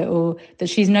heartbreak with it all that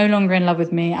she's no longer in love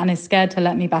with me and is scared to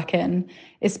let me back in,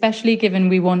 especially given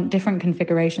we want different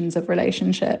configurations of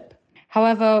relationship.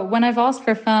 However, when I've asked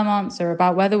for a firm answer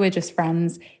about whether we're just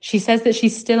friends, she says that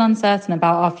she's still uncertain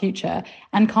about our future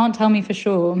and can't tell me for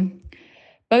sure.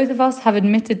 Both of us have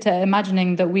admitted to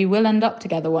imagining that we will end up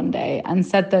together one day and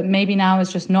said that maybe now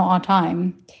is just not our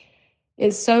time.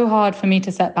 It's so hard for me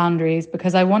to set boundaries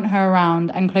because I want her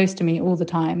around and close to me all the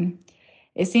time.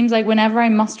 It seems like whenever I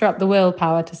muster up the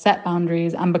willpower to set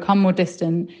boundaries and become more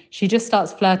distant, she just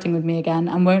starts flirting with me again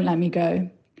and won't let me go.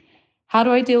 How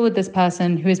do I deal with this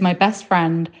person who is my best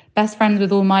friends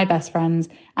with all my best friends,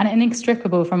 and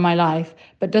inextricable from my life,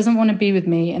 but doesn't want to be with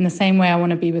me in the same way I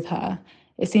want to be with her?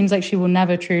 It seems like she will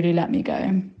never truly let me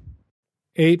go.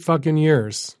 8 fucking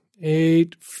years.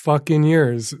 8 fucking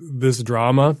years. This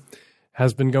drama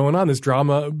has been going on, this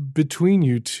drama between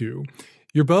you two.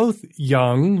 You're both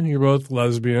young, you're both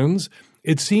lesbians.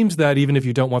 It seems that even if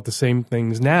you don't want the same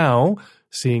things now,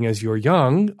 seeing as you're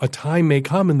young, a time may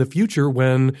come in the future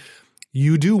when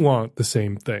you do want the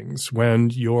same things, when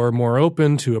you're more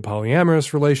open to a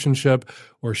polyamorous relationship,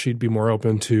 or she'd be more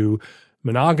open to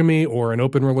monogamy or an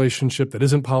open relationship that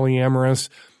isn't polyamorous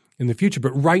in the future.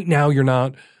 But right now, you're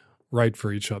not right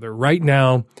for each other. Right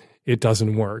now, it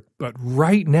doesn't work. But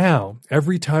right now,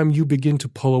 every time you begin to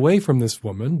pull away from this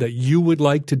woman that you would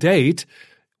like to date,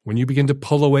 when you begin to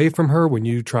pull away from her, when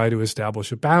you try to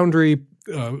establish a boundary,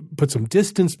 put some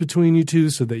distance between you two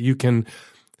so that you can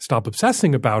stop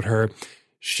obsessing about her,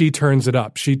 she turns it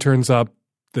up. She turns up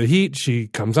the heat. She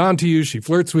comes on to you. She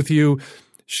flirts with you.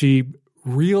 She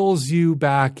reels you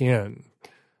back in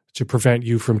to prevent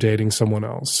you from dating someone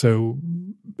else. So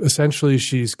essentially,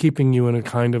 she's keeping you in a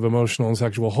kind of emotional and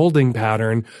sexual holding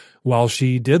pattern while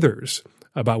she dithers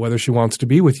about whether she wants to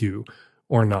be with you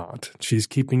or not. She's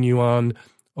keeping you on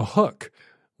a hook.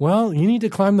 Well, you need to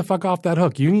climb the fuck off that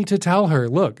hook. You need to tell her,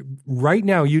 look, right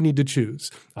now you need to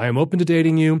choose. I am open to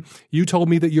dating you. You told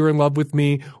me that you're in love with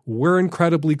me. We're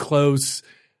incredibly close.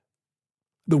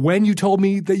 When you told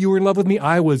me that you were in love with me,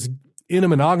 I was in a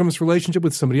monogamous relationship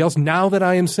with somebody else. Now that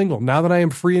I am single, now that I am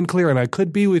free and clear and I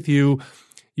could be with you,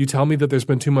 you tell me that there's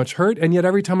been too much hurt. And yet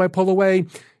every time I pull away,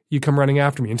 you come running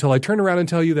after me until I turn around and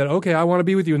tell you that, okay, I want to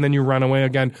be with you. And then you run away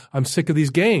again. I'm sick of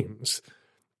these games.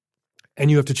 And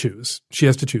you have to choose. She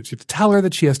has to choose. You have to tell her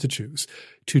that she has to choose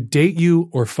to date you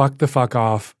or fuck the fuck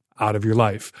off out of your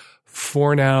life.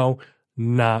 For now,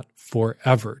 not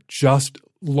forever. Just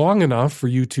long enough for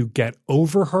you to get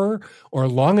over her, or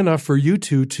long enough for you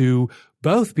two to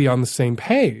both be on the same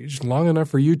page, long enough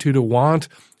for you two to want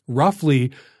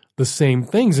roughly the same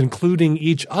things, including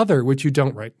each other, which you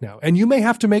don't right now. And you may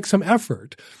have to make some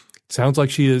effort. It sounds like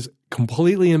she is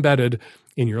completely embedded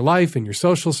in your life, in your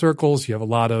social circles. You have a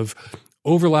lot of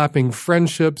overlapping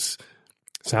friendships.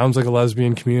 Sounds like a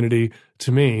lesbian community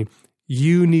to me.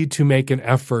 You need to make an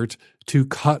effort to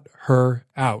cut her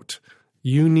out.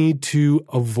 You need to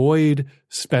avoid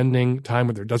spending time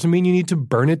with her. Doesn't mean you need to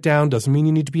burn it down. Doesn't mean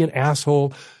you need to be an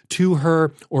asshole to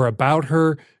her or about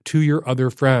her to your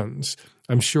other friends.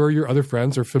 I'm sure your other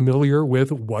friends are familiar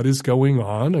with what is going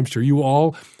on. I'm sure you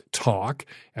all talk,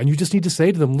 and you just need to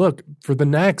say to them, look, for the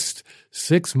next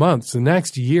 6 months, the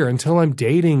next year, until I'm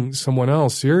dating someone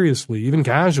else seriously, even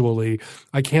casually,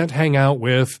 I can't hang out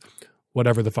with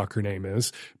whatever the fuck her name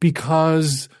is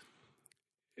because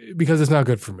it's not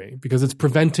good for me, because it's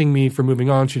preventing me from moving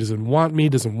on. She doesn't want me,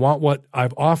 doesn't want what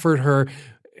I've offered her,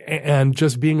 and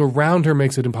just being around her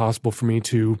makes it impossible for me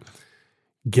to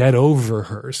get over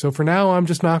her. So for now, I'm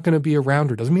just not going to be around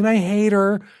her. Doesn't mean I hate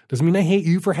her. Doesn't mean I hate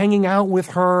you for hanging out with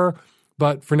her.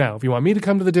 But for now, if you want me to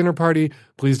come to the dinner party,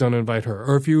 please don't invite her.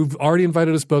 Or if you've already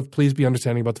invited us both, please be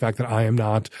understanding about the fact that I am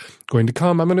not going to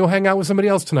come. I'm going to go hang out with somebody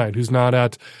else tonight who's not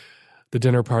at the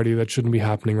dinner party that shouldn't be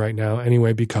happening right now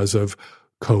anyway because of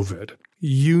COVID.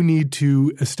 You need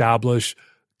to establish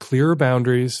clearer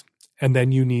boundaries, and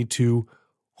then you need to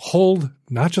hold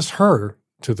not just her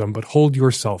to them, but hold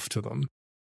yourself to them.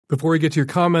 Before we get to your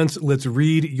comments, let's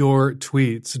read your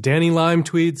tweets. Danny Lime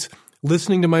tweets,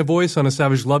 listening to my voice on a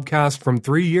Savage Lovecast from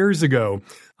 3 years ago.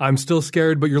 I'm still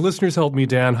scared, but your listeners helped me,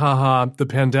 Dan. Haha, the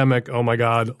pandemic. Oh my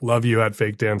God. Love you at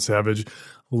Fake Dan Savage.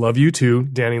 Love you too,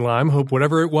 Danny Lime. Hope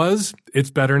whatever it was,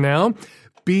 it's better now.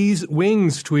 Bees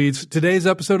Wings tweets, today's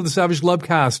episode of the Savage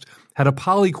Lovecast had a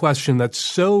poly question that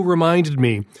so reminded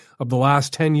me of the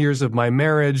last 10 years of my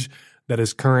marriage that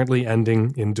is currently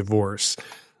ending in divorce.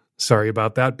 Sorry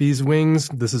about that, bees wings.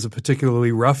 This is a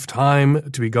particularly rough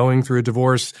time to be going through a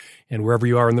divorce, and wherever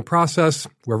you are in the process,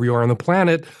 wherever you are on the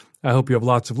planet, I hope you have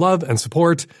lots of love and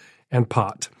support and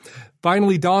pot.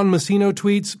 Finally, Dawn Massino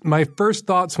tweets, my first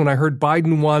thoughts when I heard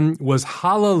Biden won was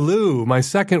hallelujah. My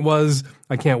second was,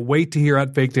 I can't wait to hear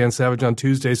at Fake Dan Savage on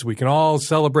Tuesday so we can all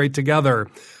celebrate together.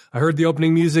 I heard the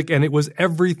opening music and it was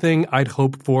everything I'd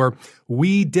hoped for.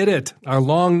 We did it. Our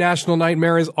long national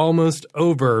nightmare is almost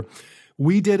over.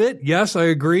 We did it. Yes, I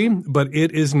agree, but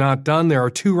it is not done. There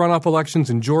are 2 runoff elections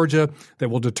in Georgia that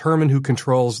will determine who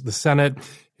controls the Senate.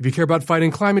 If you care about fighting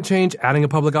climate change, adding a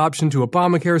public option to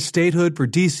Obamacare, statehood for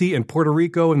D.C. and Puerto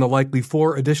Rico, and the likely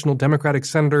 4 additional Democratic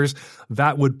senators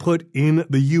that would put in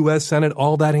the U.S. Senate,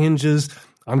 all that hinges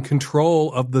on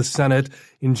control of the Senate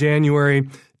in January.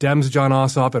 Dems John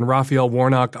Ossoff and Raphael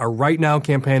Warnock are right now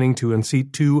campaigning to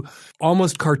unseat 2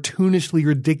 almost cartoonishly,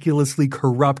 ridiculously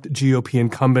corrupt GOP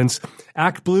incumbents.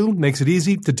 Act Blue makes it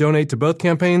easy to donate to both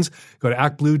campaigns. Go to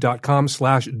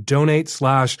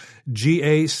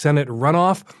actblue.com/donate/GA Senate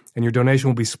runoff, and your donation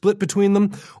will be split between them.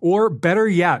 Or better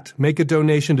yet, make a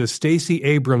donation to Stacey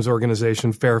Abrams'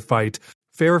 organization, Fair Fight.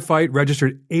 Fair Fight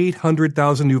registered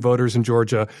 800,000 new voters in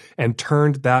Georgia and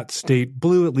turned that state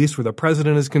blue, at least where the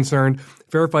president is concerned.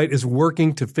 Fair Fight is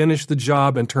working to finish the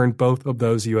job and turn both of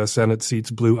those U.S. Senate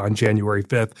seats blue on January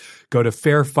 5th. Go to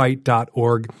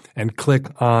fairfight.org and click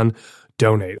on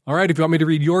donate. All right, if you want me to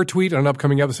read your tweet on an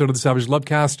upcoming episode of the Savage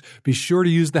Lovecast, be sure to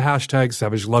use the hashtag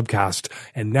SavageLovecast.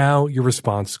 And now your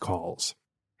response calls.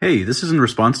 Hey, this is in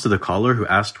response to the caller who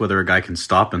asked whether a guy can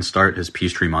stop and start his pee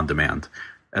stream on demand.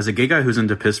 As a gay guy who's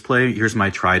into piss play, here's my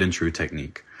tried and true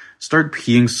technique. Start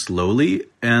peeing slowly,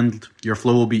 and your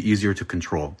flow will be easier to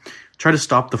control. Try to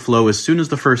stop the flow as soon as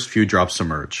the first few drops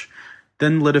emerge.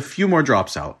 Then let a few more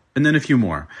drops out, and then a few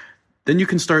more. Then you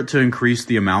can start to increase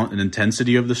the amount and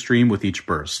intensity of the stream with each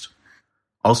burst.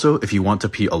 Also, if you want to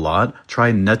pee a lot,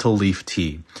 try nettle leaf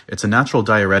tea. It's a natural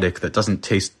diuretic that doesn't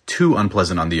taste too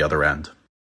unpleasant on the other end.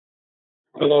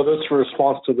 Hello, this is a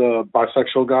response to the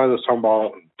bisexual guy that's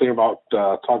talking about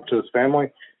talking to his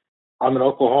family. I'm in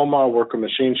Oklahoma. I work in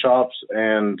machine shops,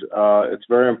 and it's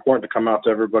very important to come out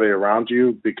to everybody around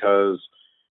you because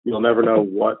you'll never know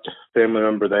what family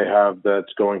member they have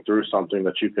that's going through something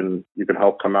that you can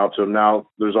help come out to them. Now,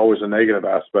 there's always a negative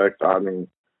aspect. I mean,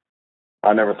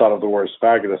 I never thought of the word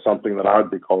faggot as something that I'd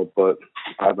be called, but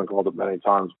I've been called it many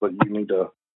times. But you need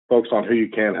to focus on who you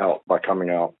can help by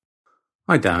coming out.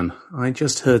 Hi, Dan. I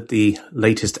just heard the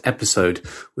latest episode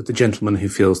with the gentleman who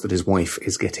feels that his wife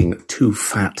is getting too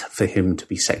fat for him to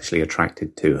be sexually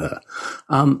attracted to her.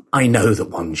 I know that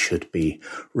one should be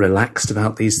relaxed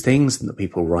about these things and that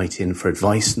people write in for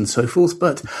advice and so forth,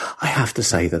 but I have to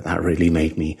say that really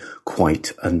made me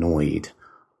quite annoyed.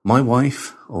 My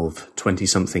wife of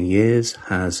 20-something years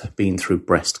has been through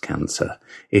breast cancer.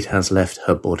 It has left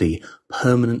her body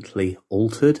permanently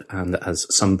altered and, as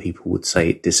some people would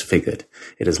say, disfigured.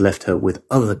 It has left her with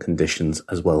other conditions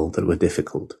as well that were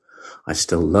difficult. I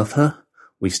still love her.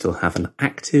 We still have an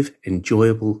active,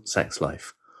 enjoyable sex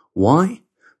life. Why?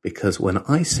 Because when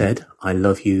I said I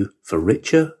love you for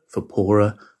richer, for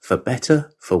poorer, for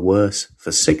better, for worse,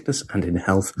 for sickness and in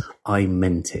health, I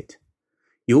meant it.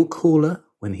 Your caller,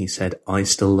 when he said, I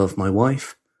still love my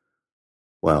wife,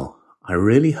 well, I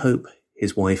really hope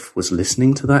his wife was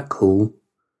listening to that call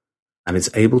and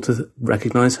is able to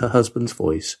recognize her husband's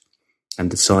voice and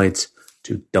decides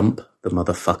to dump the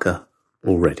motherfucker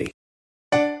already.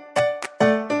 And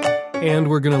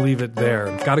we're going to leave it there.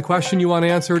 Got a question you want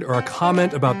answered or a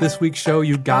comment about this week's show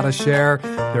you got to share?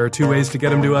 There are 2 ways to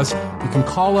get them to us. You can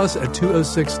call us at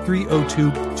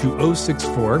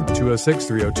 206-302-2064,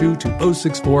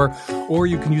 206-302-2064, or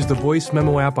you can use the voice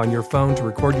memo app on your phone to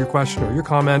record your question or your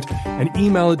comment and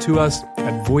email it to us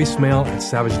at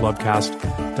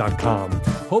voicemail@savagelovecast.com.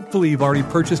 Hopefully you've already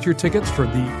purchased your tickets for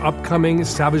the upcoming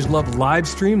Savage Love live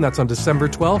stream. That's on December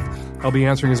 12th. I'll be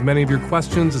answering as many of your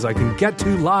questions as I can get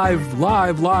to live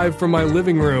from my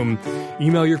living room.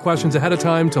 Email your questions ahead of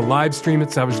time to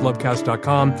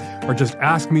livestream@savagelovecast.com or just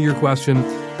ask me your question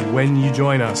when you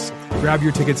join us. Grab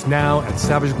your tickets now at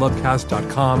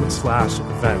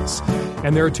savagelovecast.com/events.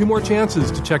 And there are 2 more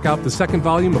chances to check out the second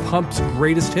volume of Hump's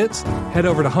greatest hits. Head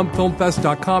over to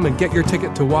humpfilmfest.com and get your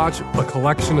ticket to watch a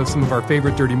collection of some of our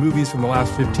favorite dirty movies from the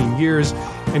last 15 years.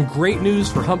 And great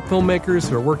news for Hump filmmakers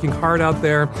who are working hard out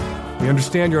there. We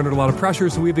understand you're under a lot of pressure,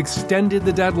 so we've extended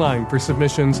the deadline for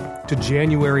submissions to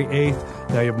January 8th.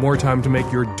 Now you have more time to make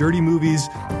your dirty movies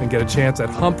and get a chance at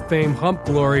Hump fame, Hump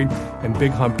glory, and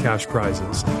big Hump cash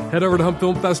prizes. Head over to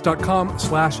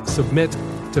humpfilmfest.com/submit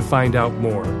to find out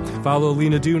more. Follow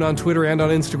Lena Dune on Twitter and on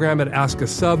Instagram at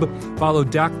AskASub. Follow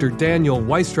Dr. Daniel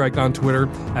Weistreich on Twitter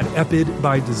at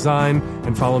EpidByDesign.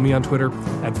 And follow me on Twitter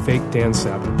at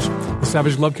FakeDanSavage. The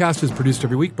Savage Lovecast is produced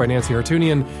every week by Nancy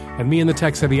Hartunian and me and the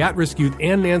tech-savvy at-risk youth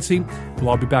and Nancy. We'll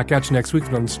all be back at you next week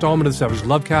with an installment of the Savage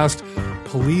Lovecast.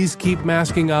 Please keep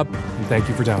masking up, and thank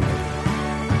you for downloading.